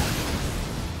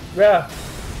 Yeah.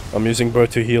 I'm using Bro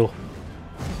to heal.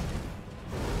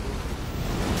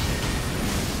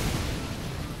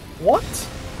 What?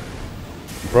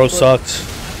 Bro sucks.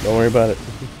 Don't worry about it.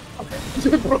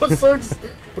 Bro sucks.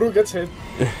 Bro gets hit.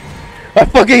 I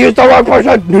fucking used the wrong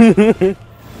person!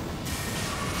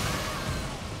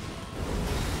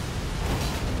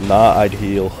 Nah, I'd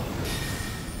heal.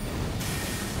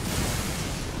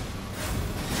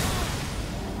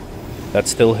 That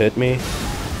still hit me?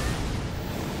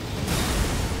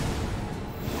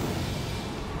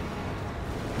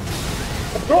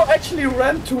 Bro actually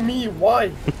ran to me,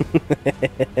 why?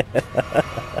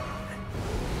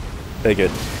 Take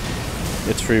it.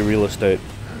 It's free real estate.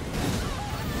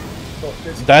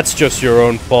 That's just your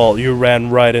own fault. You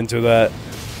ran right into that.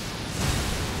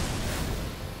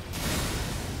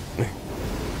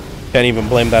 Can't even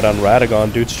blame that on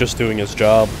Radagon. Dude's just doing his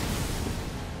job.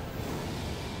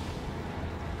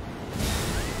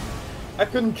 I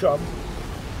couldn't jump.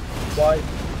 Why?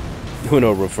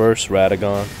 Uno reverse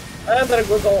Radagon. And then it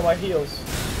goes all my heals.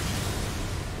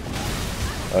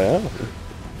 Oh yeah?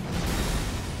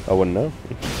 I wouldn't know.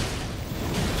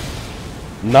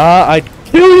 Nah, I'd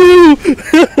kill you!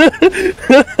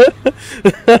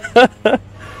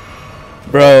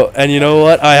 Bro, and you know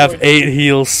what? I have 8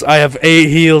 heals. I have 8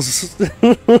 heals.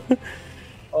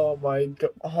 Oh my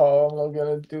god. How am I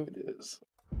gonna do this?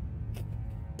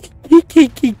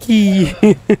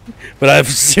 But I have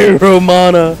 0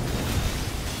 mana.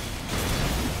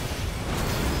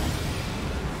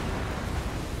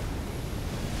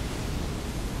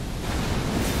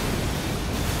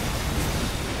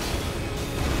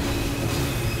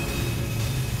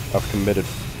 I've committed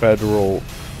federal...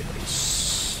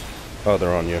 Oh,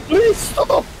 they're on you. Please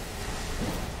stop!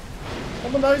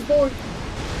 I'm a nice boy.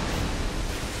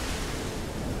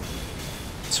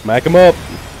 It's Smack him up.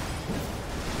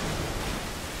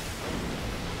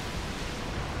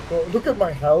 Bro, look at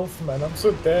my health, man. I'm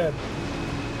so dead.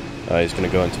 He's gonna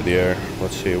go into the air.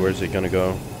 Let's see, where's he gonna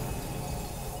go?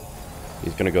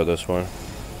 He's gonna go this way.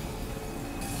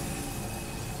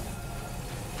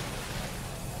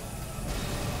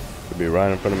 Could be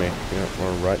right in front of me. Yeah,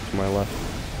 or right to my left.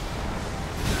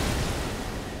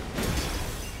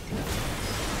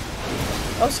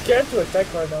 I'm scared to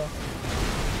attack right now.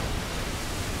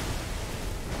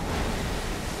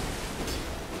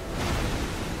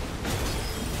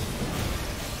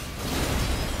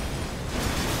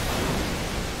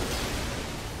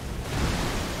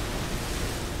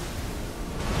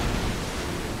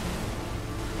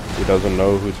 He doesn't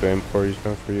know who to aim for. He's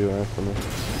going for you, Anthony.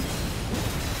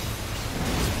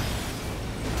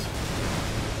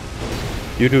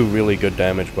 You do really good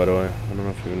damage, by the way. I don't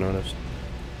know if you noticed.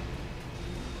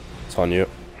 It's on you.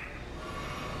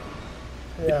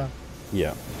 Yeah.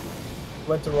 Yeah.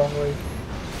 Went the wrong way.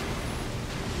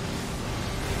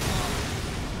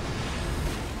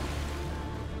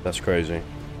 That's crazy.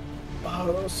 Oh,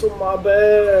 that was so my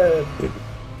bad.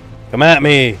 Come at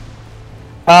me!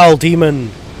 Owl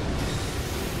demon!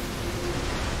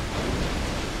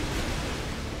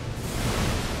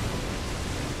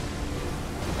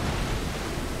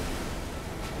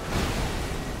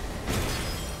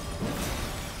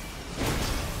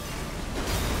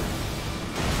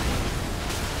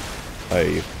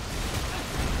 Hey.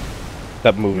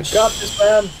 That move is got this,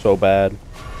 man. so bad.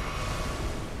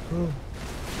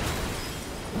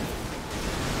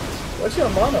 What's your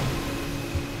mana?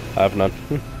 I have none.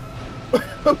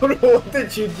 What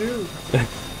did you do?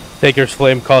 Taker's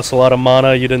Flame costs a lot of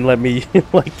mana. You didn't let me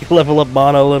like level up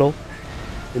mana a little.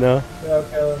 You know? Yeah,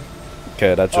 okay.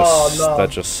 Okay, that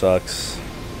just sucks.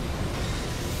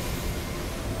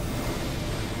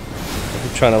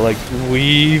 I'm trying to like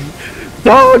weave.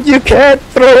 No, you can't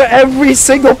throw every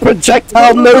single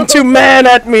projectile known to man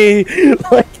at me!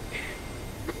 Like,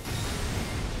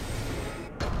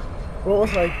 Bro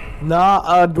was like, nah,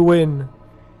 I'd win.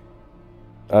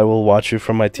 I will watch you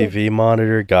from my TV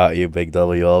monitor. Got you, Big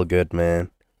W. All good, man.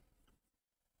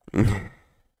 Damn.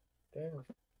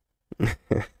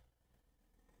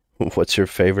 What's your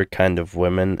favorite kind of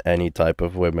women? Any type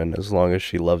of women, as long as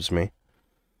she loves me.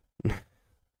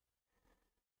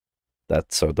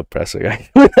 That's so depressing.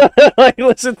 I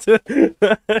listen to The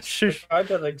guy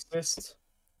that exists.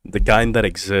 the kind that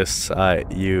exists.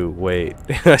 Wait.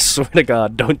 I swear to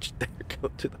God, don't you dare go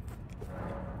to the.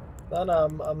 No,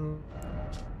 I'm.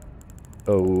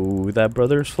 Oh, that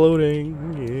brother's floating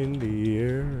in the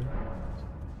air.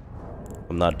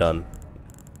 I'm not done.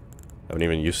 I haven't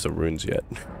even used the runes yet.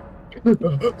 Don't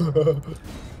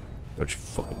you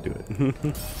fucking do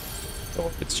it.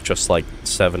 It's just like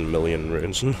 7 million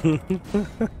runes.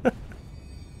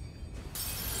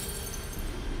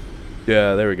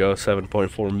 Yeah, there we go.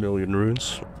 7.4 million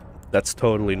runes. That's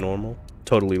totally normal.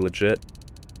 Totally legit.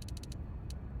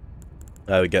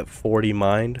 I would get 40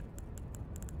 mind.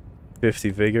 50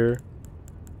 vigor.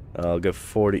 I'll get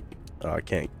 40. Oh, I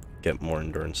can't get more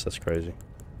endurance. That's crazy.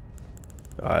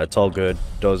 Alright, it's all good.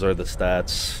 Those are the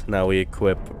stats. Now we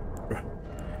equip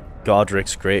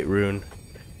Godric's Great Rune.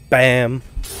 Bam!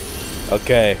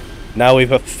 Okay, now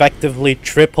we've effectively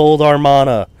tripled our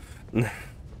mana.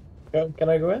 Can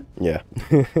I go in? Yeah.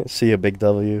 See ya, Big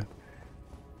W.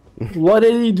 What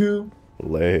did he do?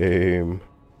 Lame.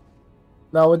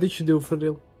 No, what did you do for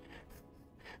real?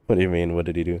 What do you mean? What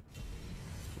did he do?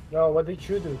 No, what did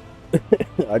you do?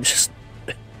 I just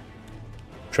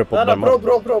tripled my No, mana.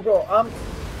 bro.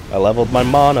 I leveled my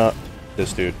mana.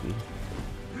 This dude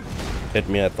hit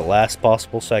me at the last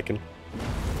possible second.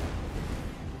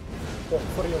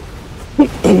 For real.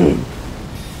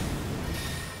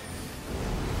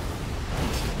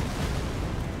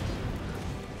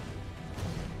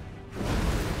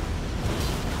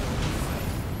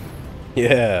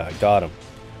 Yeah, I got him.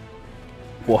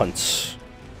 Once.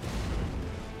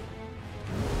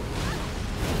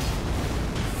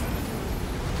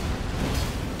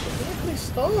 Please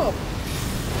stop.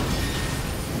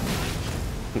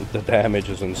 The damage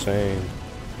is insane.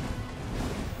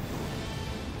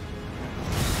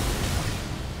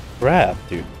 Crap,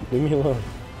 dude. Leave me alone.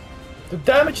 The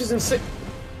damage is insane.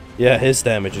 Yeah, his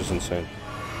damage is insane.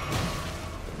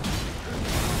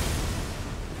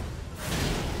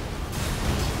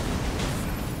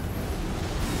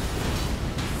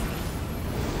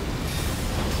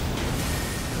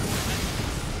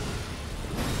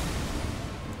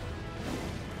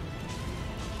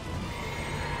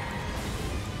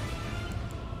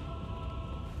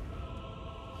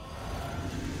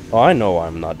 Oh, I know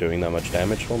I'm not doing that much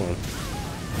damage. Hold on.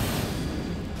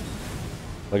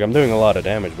 Like, I'm doing a lot of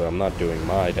damage, but I'm not doing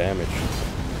my damage.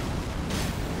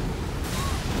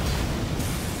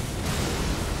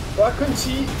 Well, I couldn't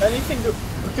see anything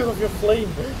because of your flame.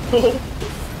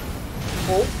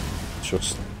 Oh. It's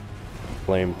just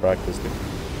flame practice.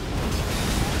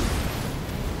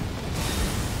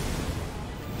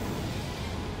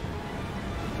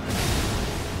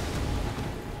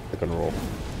 I can roll.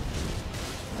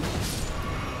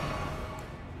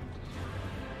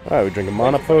 Alright, we drink a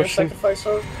mana potion. Sacrifice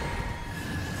her.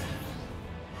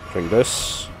 Drink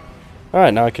this.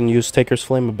 Alright, now I can use Taker's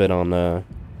Flame a bit on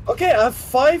Okay, I have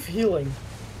 5 healing.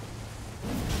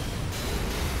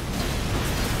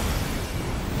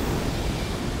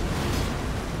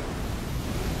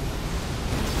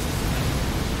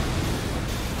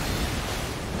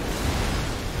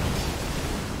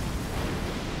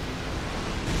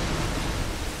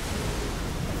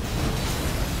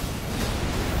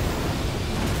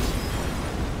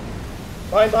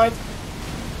 Behind.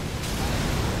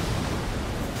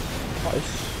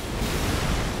 Nice.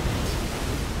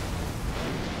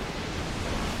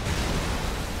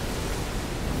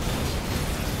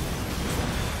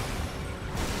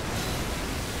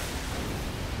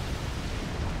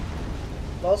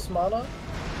 Lost mana.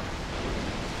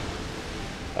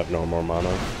 I have no more mana.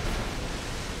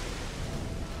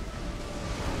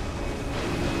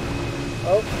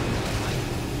 Oh.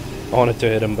 I wanted to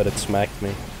hit him, but it smacked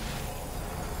me.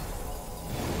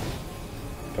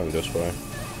 Going this way.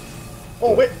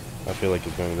 Oh, wait. I feel like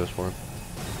he's going this way.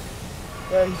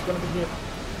 Yeah, he's gonna be here.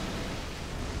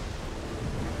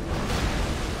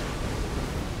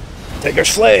 Taker's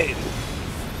Flame!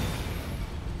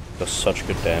 Does such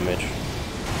good damage.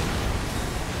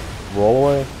 Roll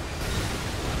away.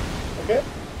 Okay.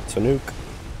 It's a nuke.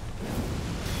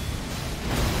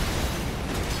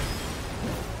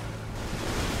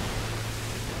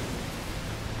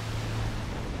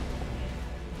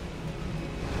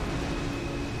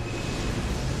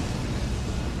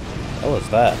 What was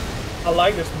that? I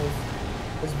like this move.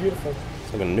 It's beautiful.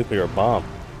 It's like a nuclear bomb.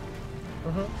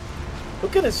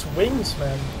 Look at his wings,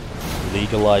 man.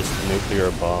 Legalized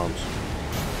nuclear bombs.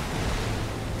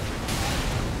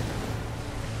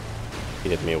 He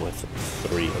hit me with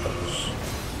 3 of those.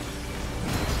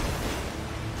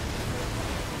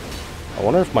 I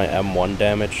wonder if my M1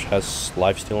 damage has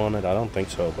lifesteal on it. I don't think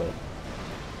so, but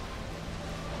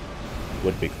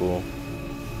would be cool.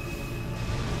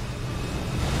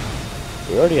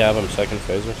 We already have him second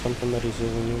phase or something that he's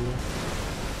using you with.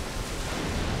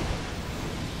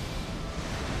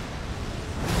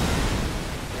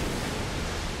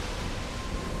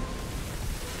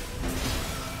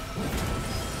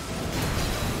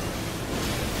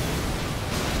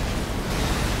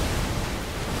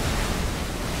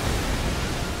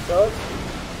 Go.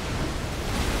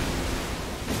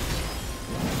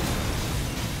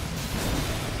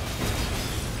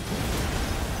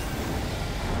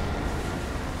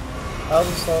 How's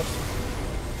the stuff?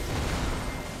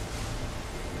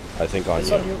 I think on It's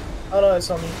you. on you. Oh no,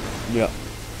 it's on me. Yeah.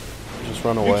 Just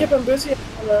run You away. keep him busy.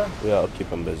 Yeah, I'll keep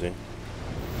him busy.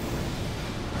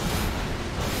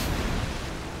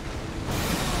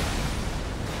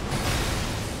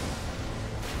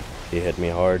 He hit me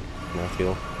hard, and I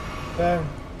feel. Damn.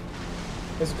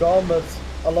 It's gone, but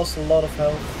I lost a lot of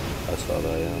health. I saw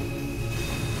that, yeah.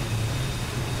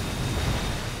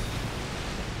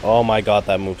 Oh my god,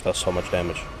 that move does so much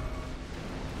damage.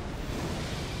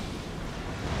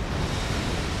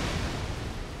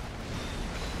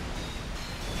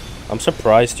 I'm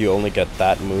surprised you only get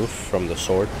that move from the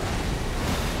sword.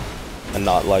 And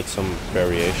not like some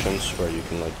variations where you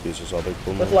can like use his other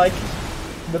cool moves. But like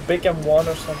the big M1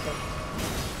 or something.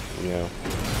 Yeah.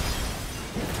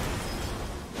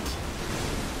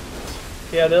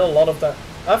 Yeah, I did a lot of that.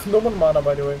 I have no more mana,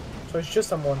 by the way, so it's just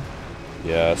M1.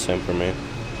 Yeah, same for me.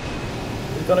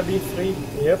 It's gonna be 3.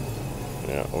 Yep.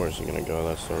 Yeah, where's he gonna go?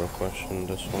 That's the real question.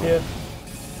 This one. Yeah.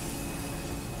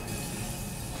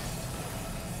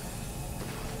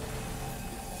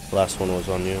 Last one was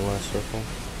on you, last circle.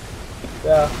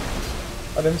 Yeah.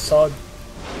 I didn't saw it.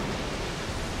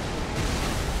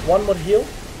 One more heal.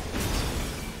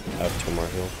 I have 2 more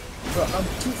heals. Bro, I'm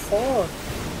too far.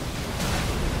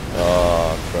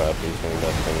 Oh crap, he's doing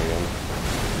that thing again.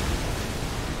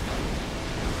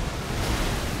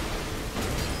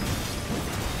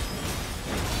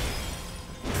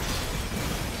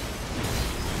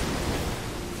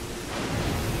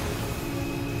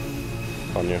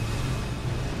 On you.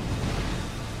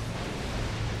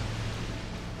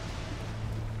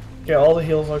 Okay, all the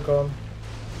heals are gone.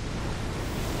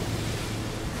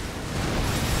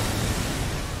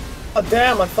 Oh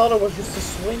damn, I thought it was just a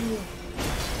swing.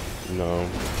 No.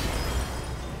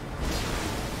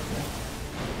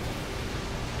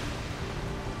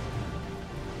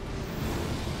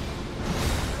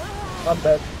 Not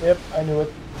bad. Yep, I knew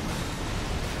it.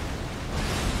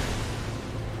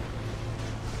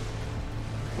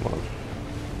 Come on.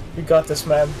 You got this,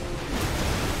 man.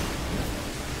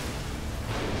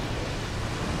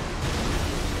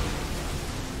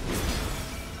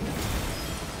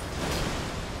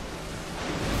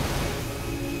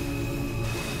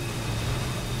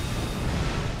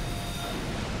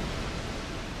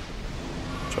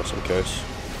 Just in case.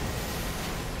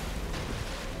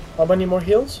 How many more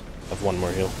heals? I have one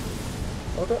more heal.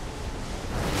 Okay.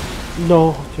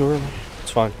 No, too early.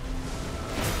 It's fine.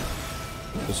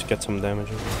 Just get some damage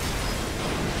in.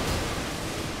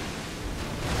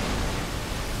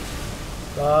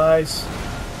 Nice.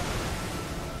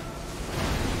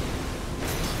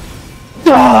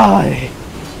 Die!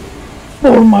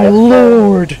 For my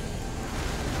lord!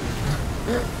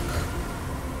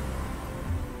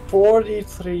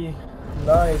 43.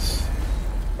 Nice.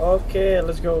 Okay,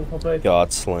 let's go. I'll play.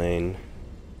 God slain.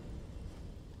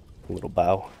 A little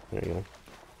bow. There you go.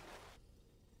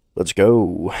 Let's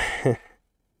go.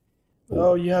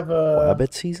 Oh, you have a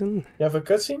Rabbit season? You have a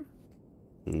cutscene?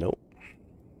 Nope.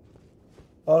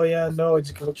 Oh yeah, no,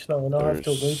 it's glitched now. Now I have to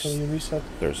wait till There's- you reset.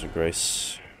 There's a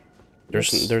grace.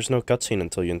 Yes. There's no cutscene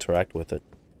until you interact with it.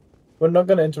 We're not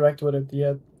gonna interact with it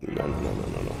yet.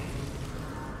 No.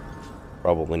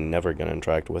 Probably never gonna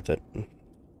interact with it.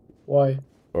 Why?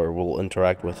 Or we'll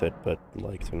interact with it, but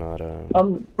like to not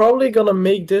I'm probably gonna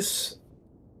make this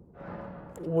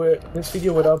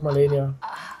video without Malenia.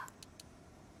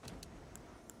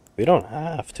 We don't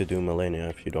have to do Millennia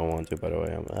if you don't want to, by the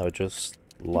way. I would just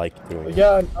like doing it.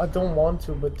 Yeah, I don't want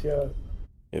to, but yeah.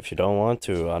 If you don't want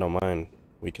to, I don't mind.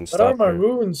 We can What are stop my here.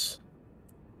 runes?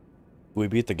 We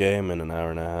beat the game in an hour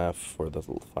and a half for the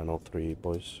final 3,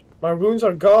 boys. My runes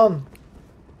are gone.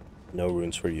 No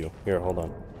runes for you. Here, hold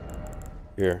on.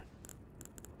 Here.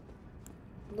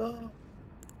 No.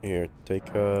 Here, take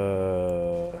do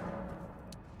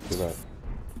that.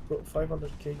 Bro,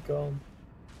 500k gone.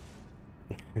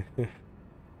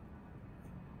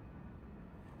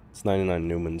 It's 99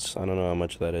 Newmans. I don't know how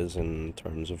much that is in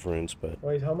terms of runes, but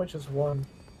Wait, how much is one?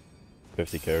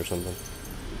 50k or something.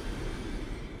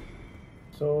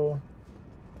 So...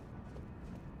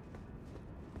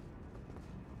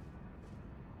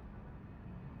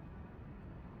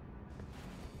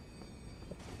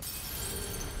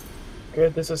 Okay,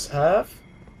 this is half.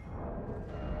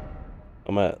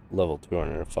 I'm at level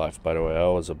 205, by the way. I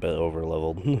was a bit over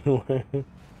leveled.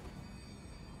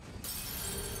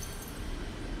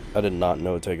 I did not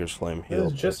know Taker's Flame This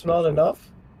healed. is just not enough.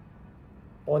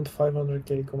 I want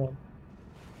 500k, come on.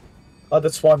 Oh,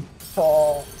 that's one.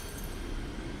 Oh.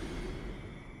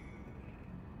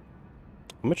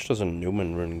 How much does a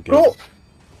Newman rune give? Bro!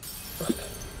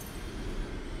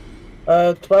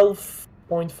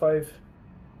 12.5.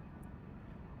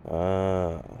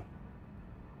 Ah.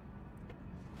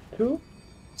 2?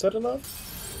 Is that enough?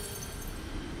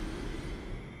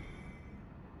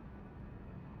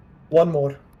 One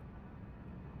more.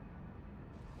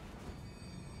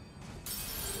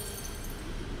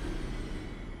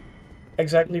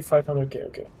 Exactly 500k,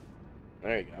 okay.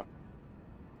 There you go.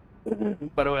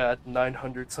 By the way, I had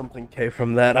 900 something K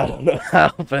from that. I don't know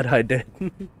how, but I did.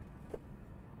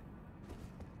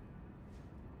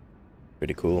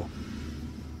 Pretty cool.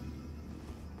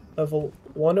 Level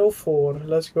 104,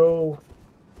 let's go.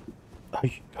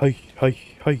 Hi.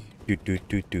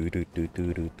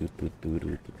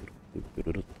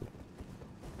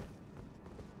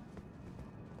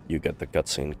 You get the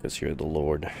cutscene because you're the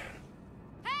Lord.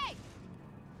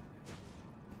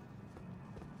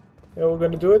 Yeah, we're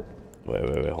gonna do it.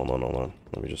 Wait, hold on.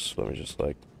 Let me just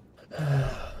like.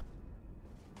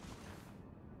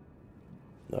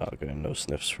 Oh, okay, no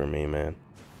sniffs for me, man.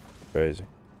 Crazy.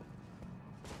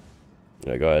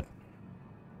 Yeah, go ahead.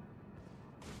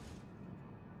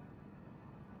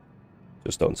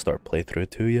 Just don't start playthrough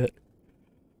 2 yet.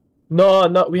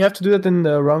 No, we have to do that in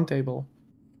the round table.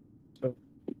 So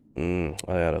Oh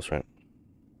yeah, that's right.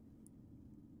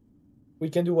 we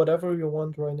can do whatever you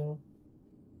want right now.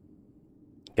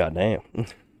 Goddamn.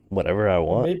 Whatever I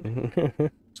want.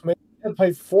 Maybe I have my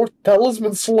 4th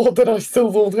talisman slot that I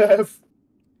still don't have.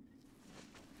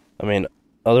 I mean,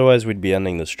 otherwise we'd be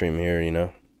ending the stream here, you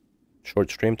know? Short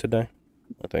stream today.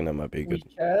 I think that might be good.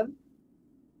 We can?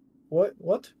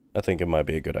 What? I think it might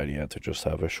be a good idea to just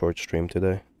have a short stream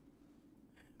today.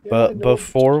 Yeah, But no,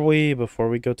 before we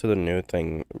go to the new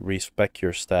thing, respec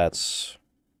your stats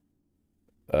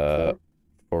Sure.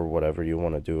 for whatever you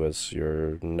want to do as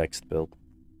your next build.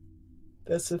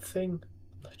 That's the thing.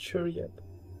 Not sure yet.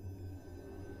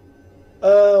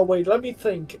 Wait, let me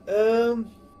think.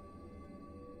 I'm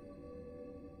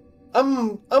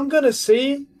gonna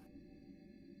say,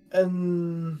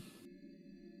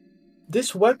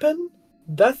 this weapon,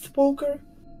 Death Poker,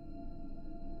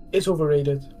 is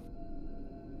overrated.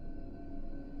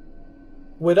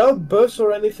 Without buffs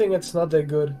or anything, it's not that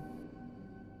good.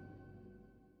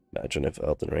 Imagine if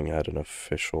Elden Ring had an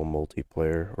official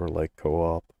multiplayer or like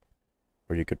co-op,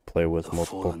 where you could play with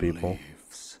multiple people,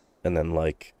 and then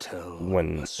like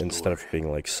when instead of being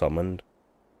like summoned,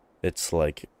 it's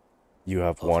like you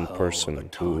have one person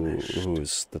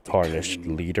who's the tarnished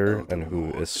leader and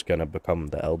who is gonna become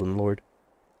the Elden Lord,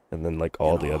 and then like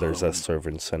all the others as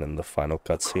servants, and in the final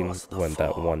cutscene when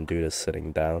that one dude is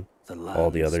sitting down,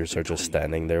 all the others are just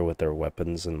standing there with their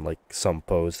weapons in like some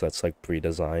pose that's like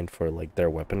pre-designed for like their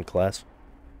weapon class.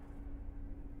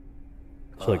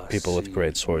 So like people with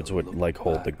great swords would like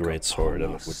hold the great sword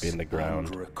and it would be in the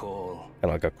ground,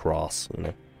 and like a cross, you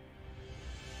know.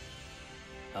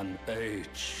 An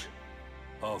age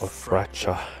A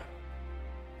fracture.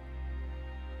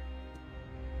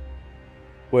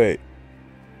 Wait.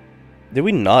 Did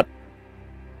we not?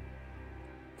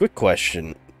 Quick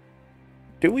question.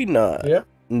 Did we not? Yeah.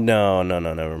 No,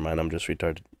 never mind. I'm just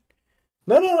retarded.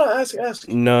 No, ask.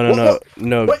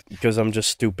 No, Wait. because I'm just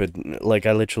stupid. Like,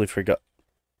 I literally forgot.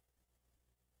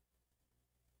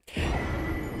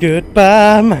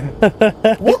 Goodbye.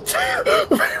 What?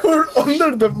 We were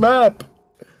under the map.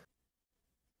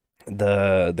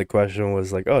 The question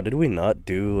was like, oh, did we not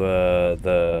do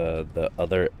the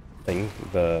other thing,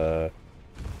 the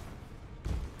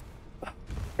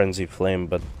Frenzy Flame?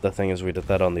 But the thing is, we did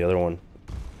that on the other one.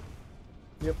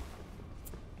 Yep.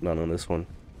 Not on this one.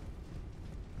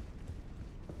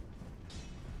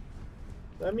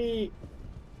 Let me.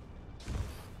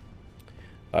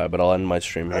 Alright, but I'll end my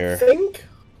stream here. I think.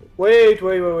 Wait.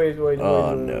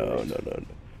 Oh no.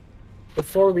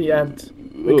 Before we end,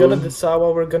 we're gonna decide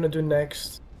what we're gonna do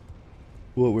next.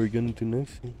 What we're gonna do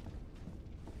next?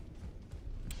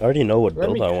 I already know what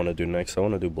build I want to do next. I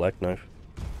want to do Black Knife.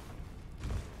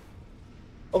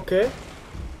 Okay.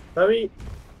 Let me.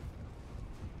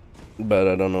 But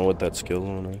I don't know what that skill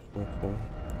on.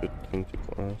 Good thing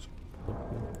to ask.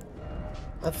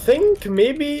 I think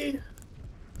maybe.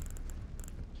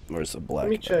 Where's the Black Let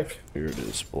me Knife? check. Here it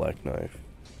is, Black Knife.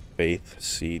 Faith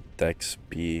C, Dex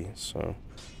B, so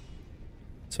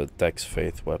it's a Dex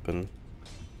Faith weapon.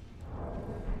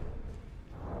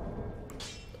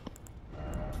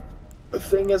 The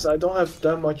thing is, I don't have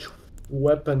that much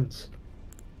weapons.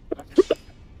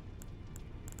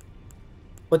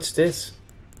 What's this?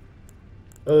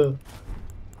 Oh.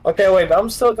 Okay, wait, I'm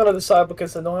still gonna decide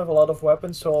because I don't have a lot of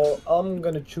weapons, so I'm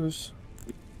gonna choose.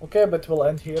 Okay, but we'll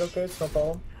end here, okay? It's no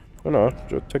problem. Oh no,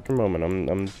 just take a moment.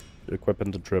 I'm equipping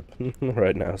the drip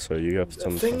right now, so you have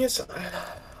some. The thing is,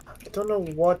 I don't know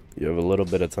what. You have a little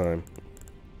bit of time.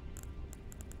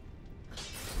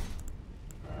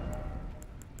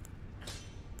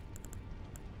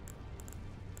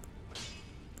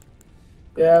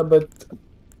 Yeah, but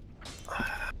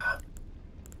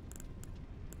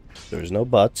There's no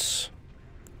buts.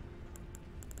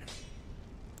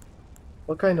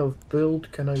 what kind of build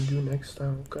can I do next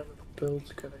time? What kind of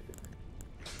builds can I do?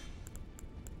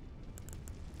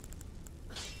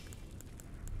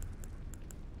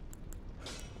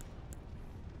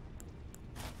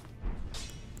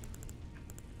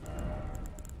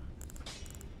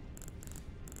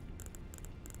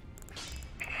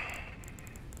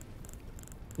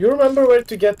 You remember where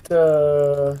to get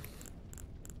the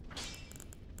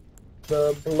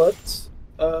blood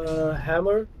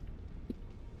hammer?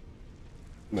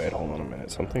 Wait, hold on a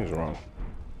minute. Something's wrong.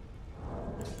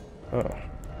 Oh,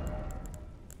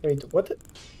 Wait, what?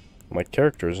 my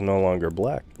character is no longer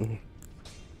black.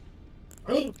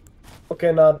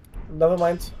 Okay, no, never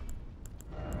mind.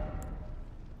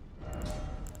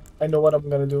 I know what I'm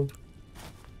gonna do.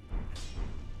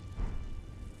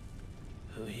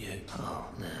 Who are you? Oh,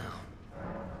 no.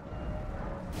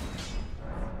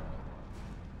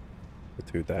 The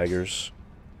two daggers.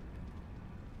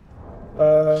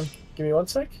 Give me one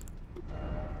sec.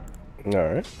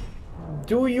 Alright.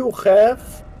 Do you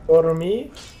have, for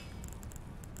me,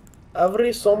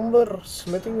 every somber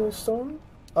smithing stone?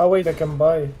 Oh wait, I can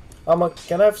buy.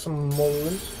 Can I have some more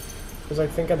runes? Because I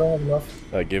think I don't have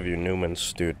enough. I give you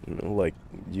Newman's, dude. Like,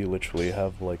 you literally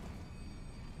have, like...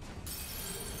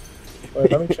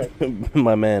 Wait, let me check.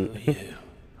 My man. Who are you?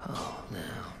 Oh, no.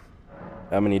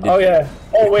 How many did Oh yeah.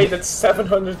 Oh wait, it's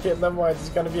 700 kit. Never mind, it's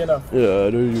gonna be enough. Yeah,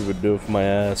 I don't even know if my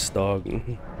ass, dog.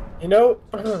 You know,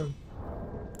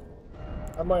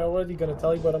 Am I already gonna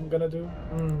tell you what I'm gonna do?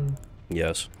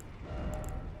 Yes.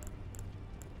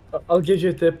 I'll give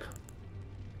you a tip.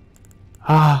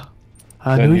 Ah,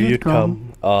 I I knew knew you'd you'd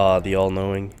come. Ah, the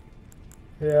all-knowing.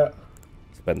 Yeah.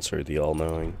 Spencer, the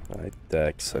all-knowing. Alright,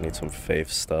 Dex, I need some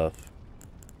faith stuff.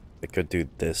 I could do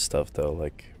this stuff though,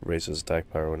 like raises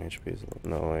attack power when HP is low.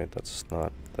 No, wait, that's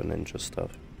not the ninja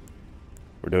stuff.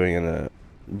 We're doing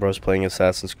bro's playing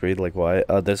Assassin's Creed, like why?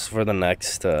 This is for the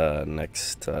next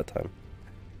time.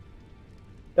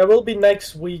 That will be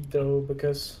next week though,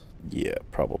 because... Yeah,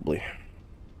 probably.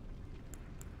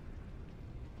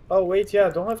 Oh wait, yeah, I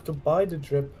don't have to buy the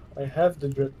drip. I have the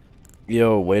drip.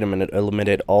 Yo, wait a minute.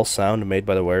 Eliminate all sound made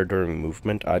by the wearer during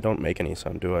movement. I don't make any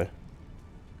sound, do I?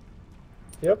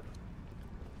 Yep.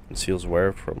 Conceals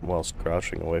wearer from whilst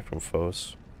crouching away from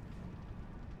foes.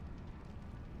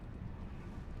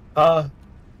 Ah,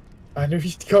 I knew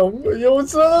he'd come. Yo,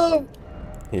 what's up?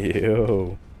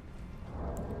 Yo.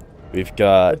 We've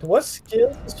got... But what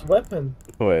skill is weapon?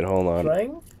 Wait, hold on.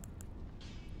 Strength?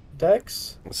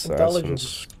 Dex? Intelligence?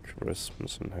 Assassin's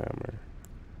Christmas and Hammer.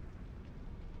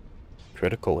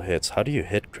 Critical hits. How do you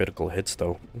hit critical hits,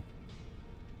 though?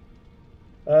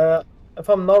 If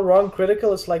I'm not wrong,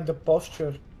 critical is like the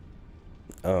posture.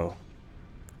 Oh.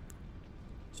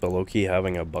 So low-key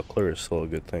having a buckler is still a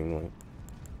good thing, like...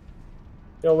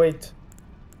 Yo, wait.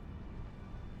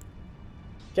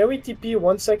 Can we TP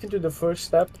 1 second to the first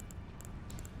step?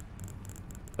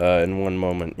 In 1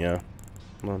 moment, yeah.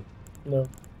 Come on. No.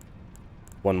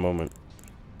 1 moment.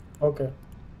 Okay.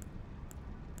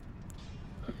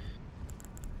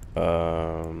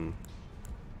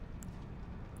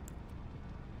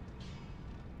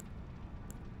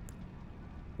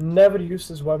 Never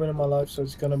used this weapon in my life, so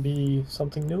it's gonna be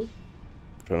something new.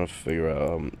 Trying to figure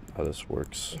out how this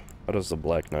works. How does the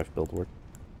black knife build work?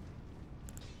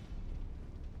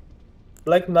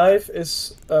 Black Knife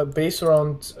is based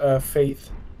around faith.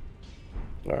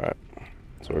 Alright.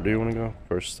 So where do you want to go?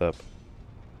 First step.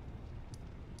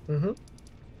 Mm-hmm.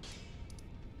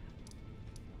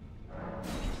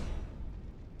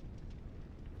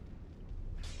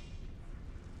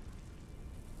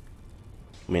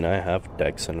 I mean, I have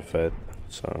Dex and Fed,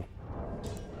 so...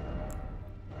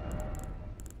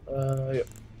 Yeah.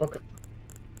 Okay.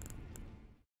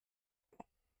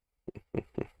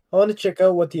 I want to check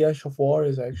out what the Ash of War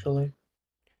is actually.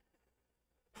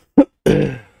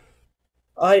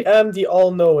 I am the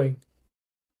all-knowing.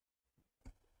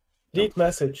 Lead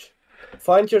message.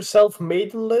 Find yourself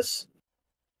maidenless.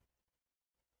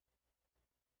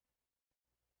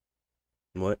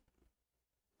 What?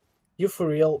 You for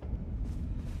real?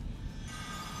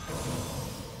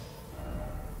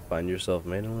 Find yourself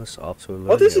maidenless, off to a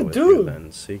What does it with do? you,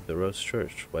 then seek the Rose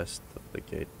Church, west of the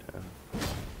gate.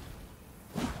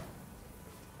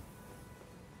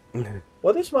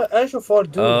 What does my Ash of War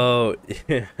do? Oh,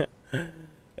 yeah.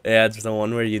 Yeah, it's the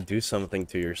one where you do something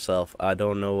to yourself. I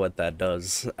don't know what that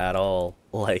does at all.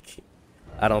 Like,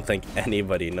 I don't think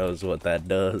anybody knows what that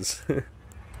does.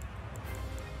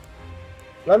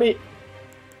 Let me...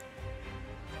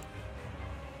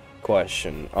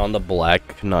 Question. On the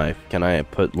black knife, can I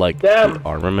put, like, Damn.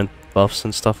 armament buffs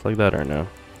and stuff like that, or no?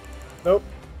 Nope.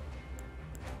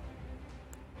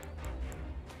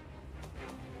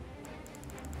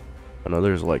 I know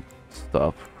there's, like,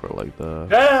 stuff for, like, the...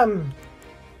 Damn!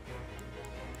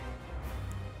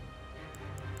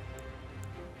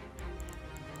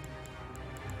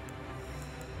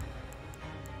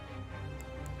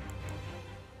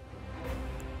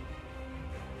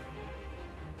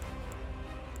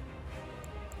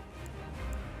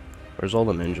 Where's all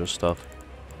the ninja stuff?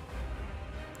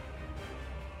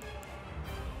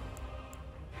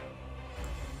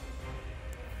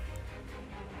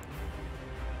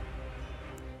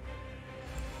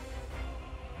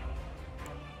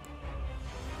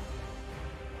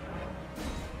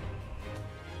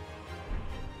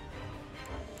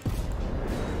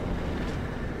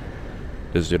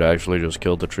 This dude actually just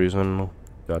killed the trees animal.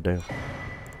 Goddamn.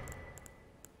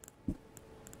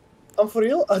 I'm for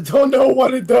real? I don't know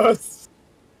what it does.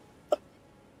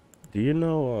 Do you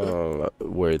know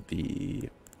where the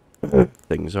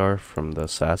things are from the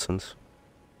assassins?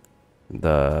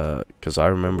 Because I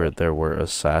remember there were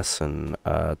assassin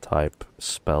type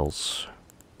spells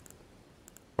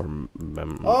or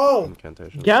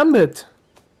incantations. Gambit.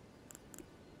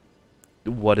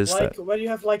 What is Like that? where you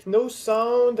have like no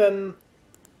sound and...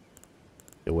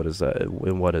 What is that?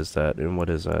 And what is that? And what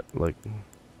is that? Like...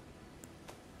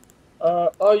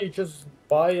 Oh, you just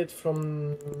buy it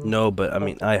from... No, but I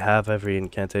mean, I have every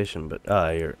incantation, but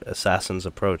your assassin's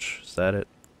approach, is that it?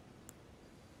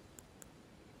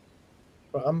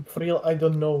 But I'm for real, I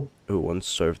don't know. Ooh, once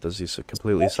served as he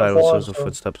completely Lots of silences the odds, so-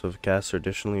 footsteps of a caster,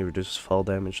 additionally reduces fall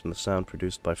damage and the sound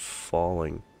produced by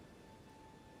falling.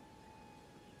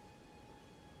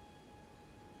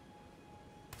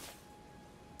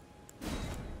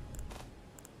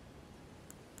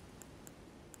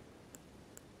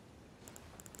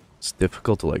 It's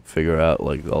difficult to like figure out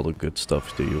like all the good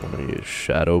stuff. Do you want to use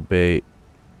shadow bait?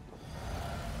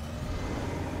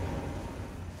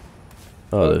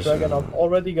 Oh, Oh, this Dragon, I'm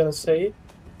already gonna say,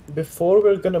 before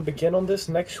we're gonna begin on this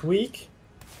next week,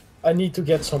 I need to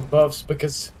get some buffs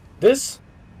because this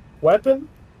weapon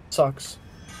sucks.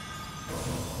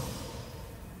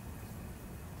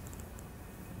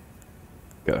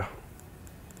 Okay.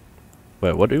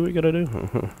 Wait, what are we gonna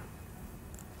do?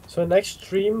 So next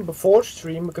stream, before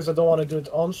stream, because I don't want to do it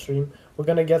on stream, we're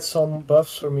gonna get some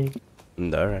buffs for me.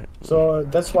 Alright. So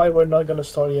that's why we're not gonna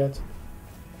start yet.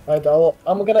 Alright,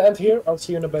 I'm gonna end here. I'll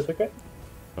see you in a bit, okay?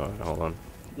 Alright, hold on.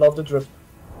 Love the drip.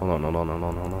 Hold on, hold on, hold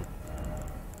on, hold on.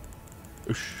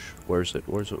 Oosh, where's it?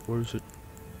 Where's it? Where's it?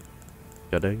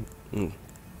 God dang.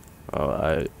 Oh,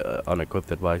 I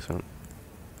unequipped it by accident.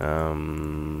 There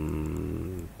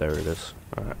it is.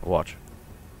 Alright, watch.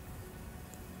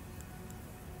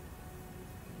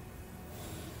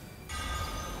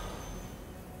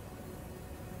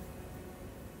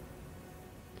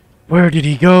 Where did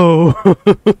he go?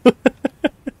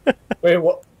 Wait,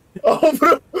 what? Oh,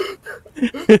 bro!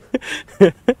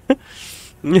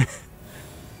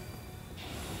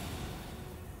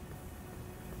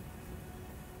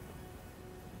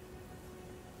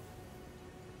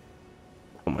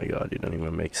 Oh my god, you don't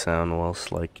even make sound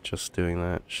whilst like just doing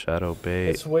that. Shadow bait.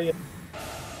 It's way.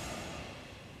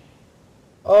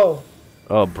 Oh,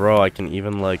 Oh bro, I can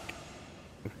even like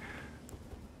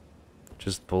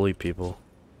just bully people.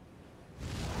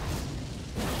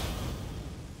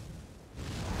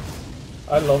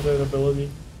 I love that ability.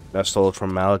 I stole it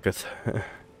from Malekith.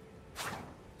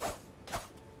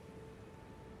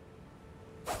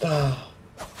 Ah,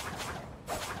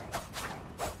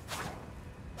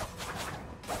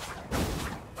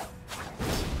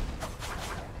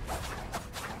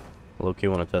 Loki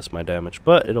want to test my damage,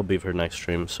 but it'll be for next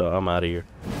stream, so I'm out of here.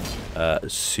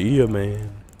 See ya, man.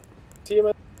 see you,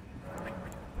 man.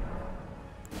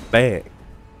 Bang.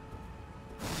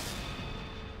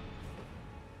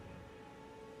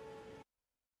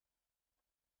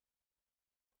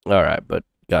 Alright, but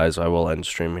guys, I will end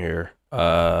stream here.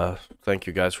 Thank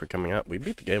you guys for coming out. We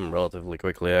beat the game relatively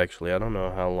quickly, actually. I don't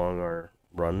know how long our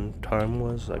run time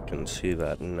was. I can see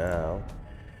that now.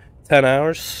 10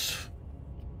 hours.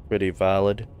 Pretty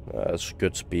valid. It's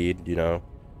good speed, you know.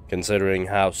 Considering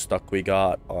how stuck we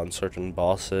got on certain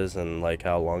bosses and, like,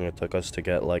 how long it took us to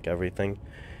get, like, everything.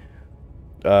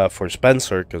 For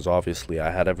Spencer, because obviously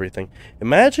I had everything.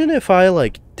 Imagine if I,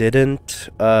 like, didn't,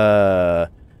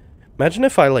 Imagine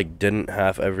if I, like, didn't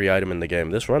have every item in the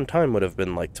game. This run time would have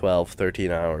been, like, 12,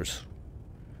 13 hours.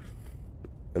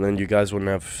 And then you guys wouldn't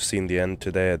have seen the end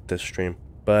today at this stream.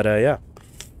 But, yeah.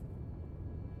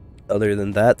 Other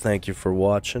than that, thank you for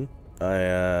watching.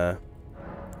 Today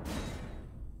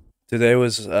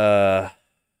was,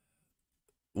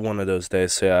 one of those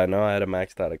days. So, yeah, I know I had a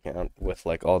maxed out account with,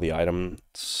 like, all the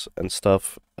items and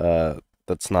stuff.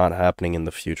 That's not happening in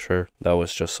the future. That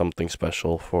was just something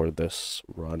special for this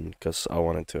run because I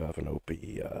wanted to have an OP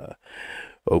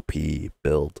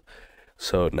build.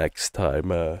 So next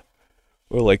time, or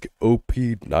like OP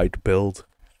knight build,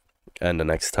 and the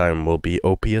next time will be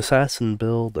OP assassin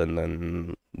build, and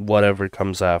then whatever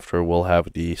comes after will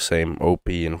have the same OP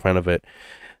in front of it.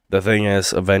 The thing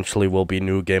is, eventually will be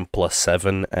New Game plus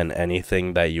 7, and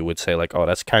anything that you would say, like, oh,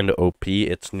 that's kind of OP,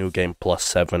 it's New Game plus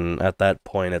 7. At that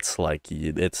point, it's like,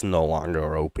 it's no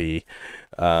longer OP.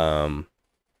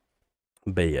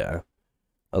 But yeah,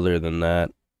 other than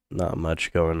that, not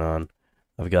much going on.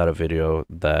 I've got a video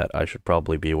that I should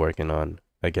probably be working on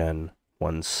again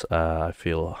once I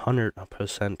feel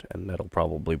 100%, and that'll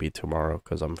probably be tomorrow,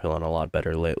 because I'm feeling a lot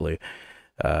better lately.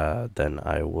 Than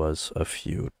I was a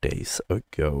few days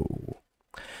ago.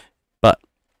 But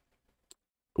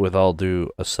with all due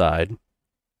aside,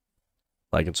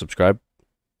 like and subscribe.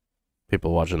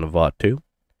 People watching the VOD too.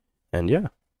 And yeah,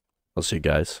 I'll see you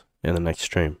guys in the next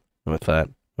stream. And with that,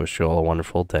 I wish you all a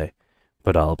wonderful day.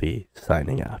 But I'll be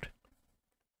signing out.